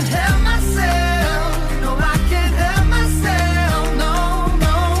can't help myself. No, I can't help myself. No,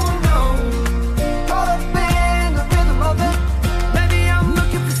 no, no. Caught up in the rhythm of it. Maybe I'm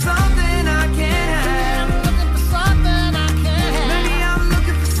looking for something I can't have. Looking for something I can't have. Maybe I'm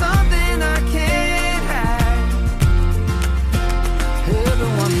looking for something I can't have.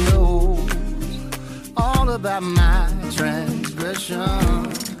 Everyone knows all about my transgression.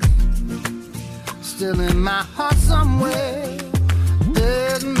 Still in my heart somewhere,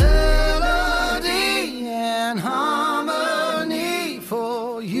 there's melody and harmony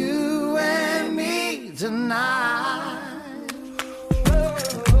for you and me tonight.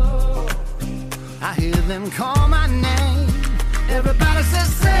 I hear them call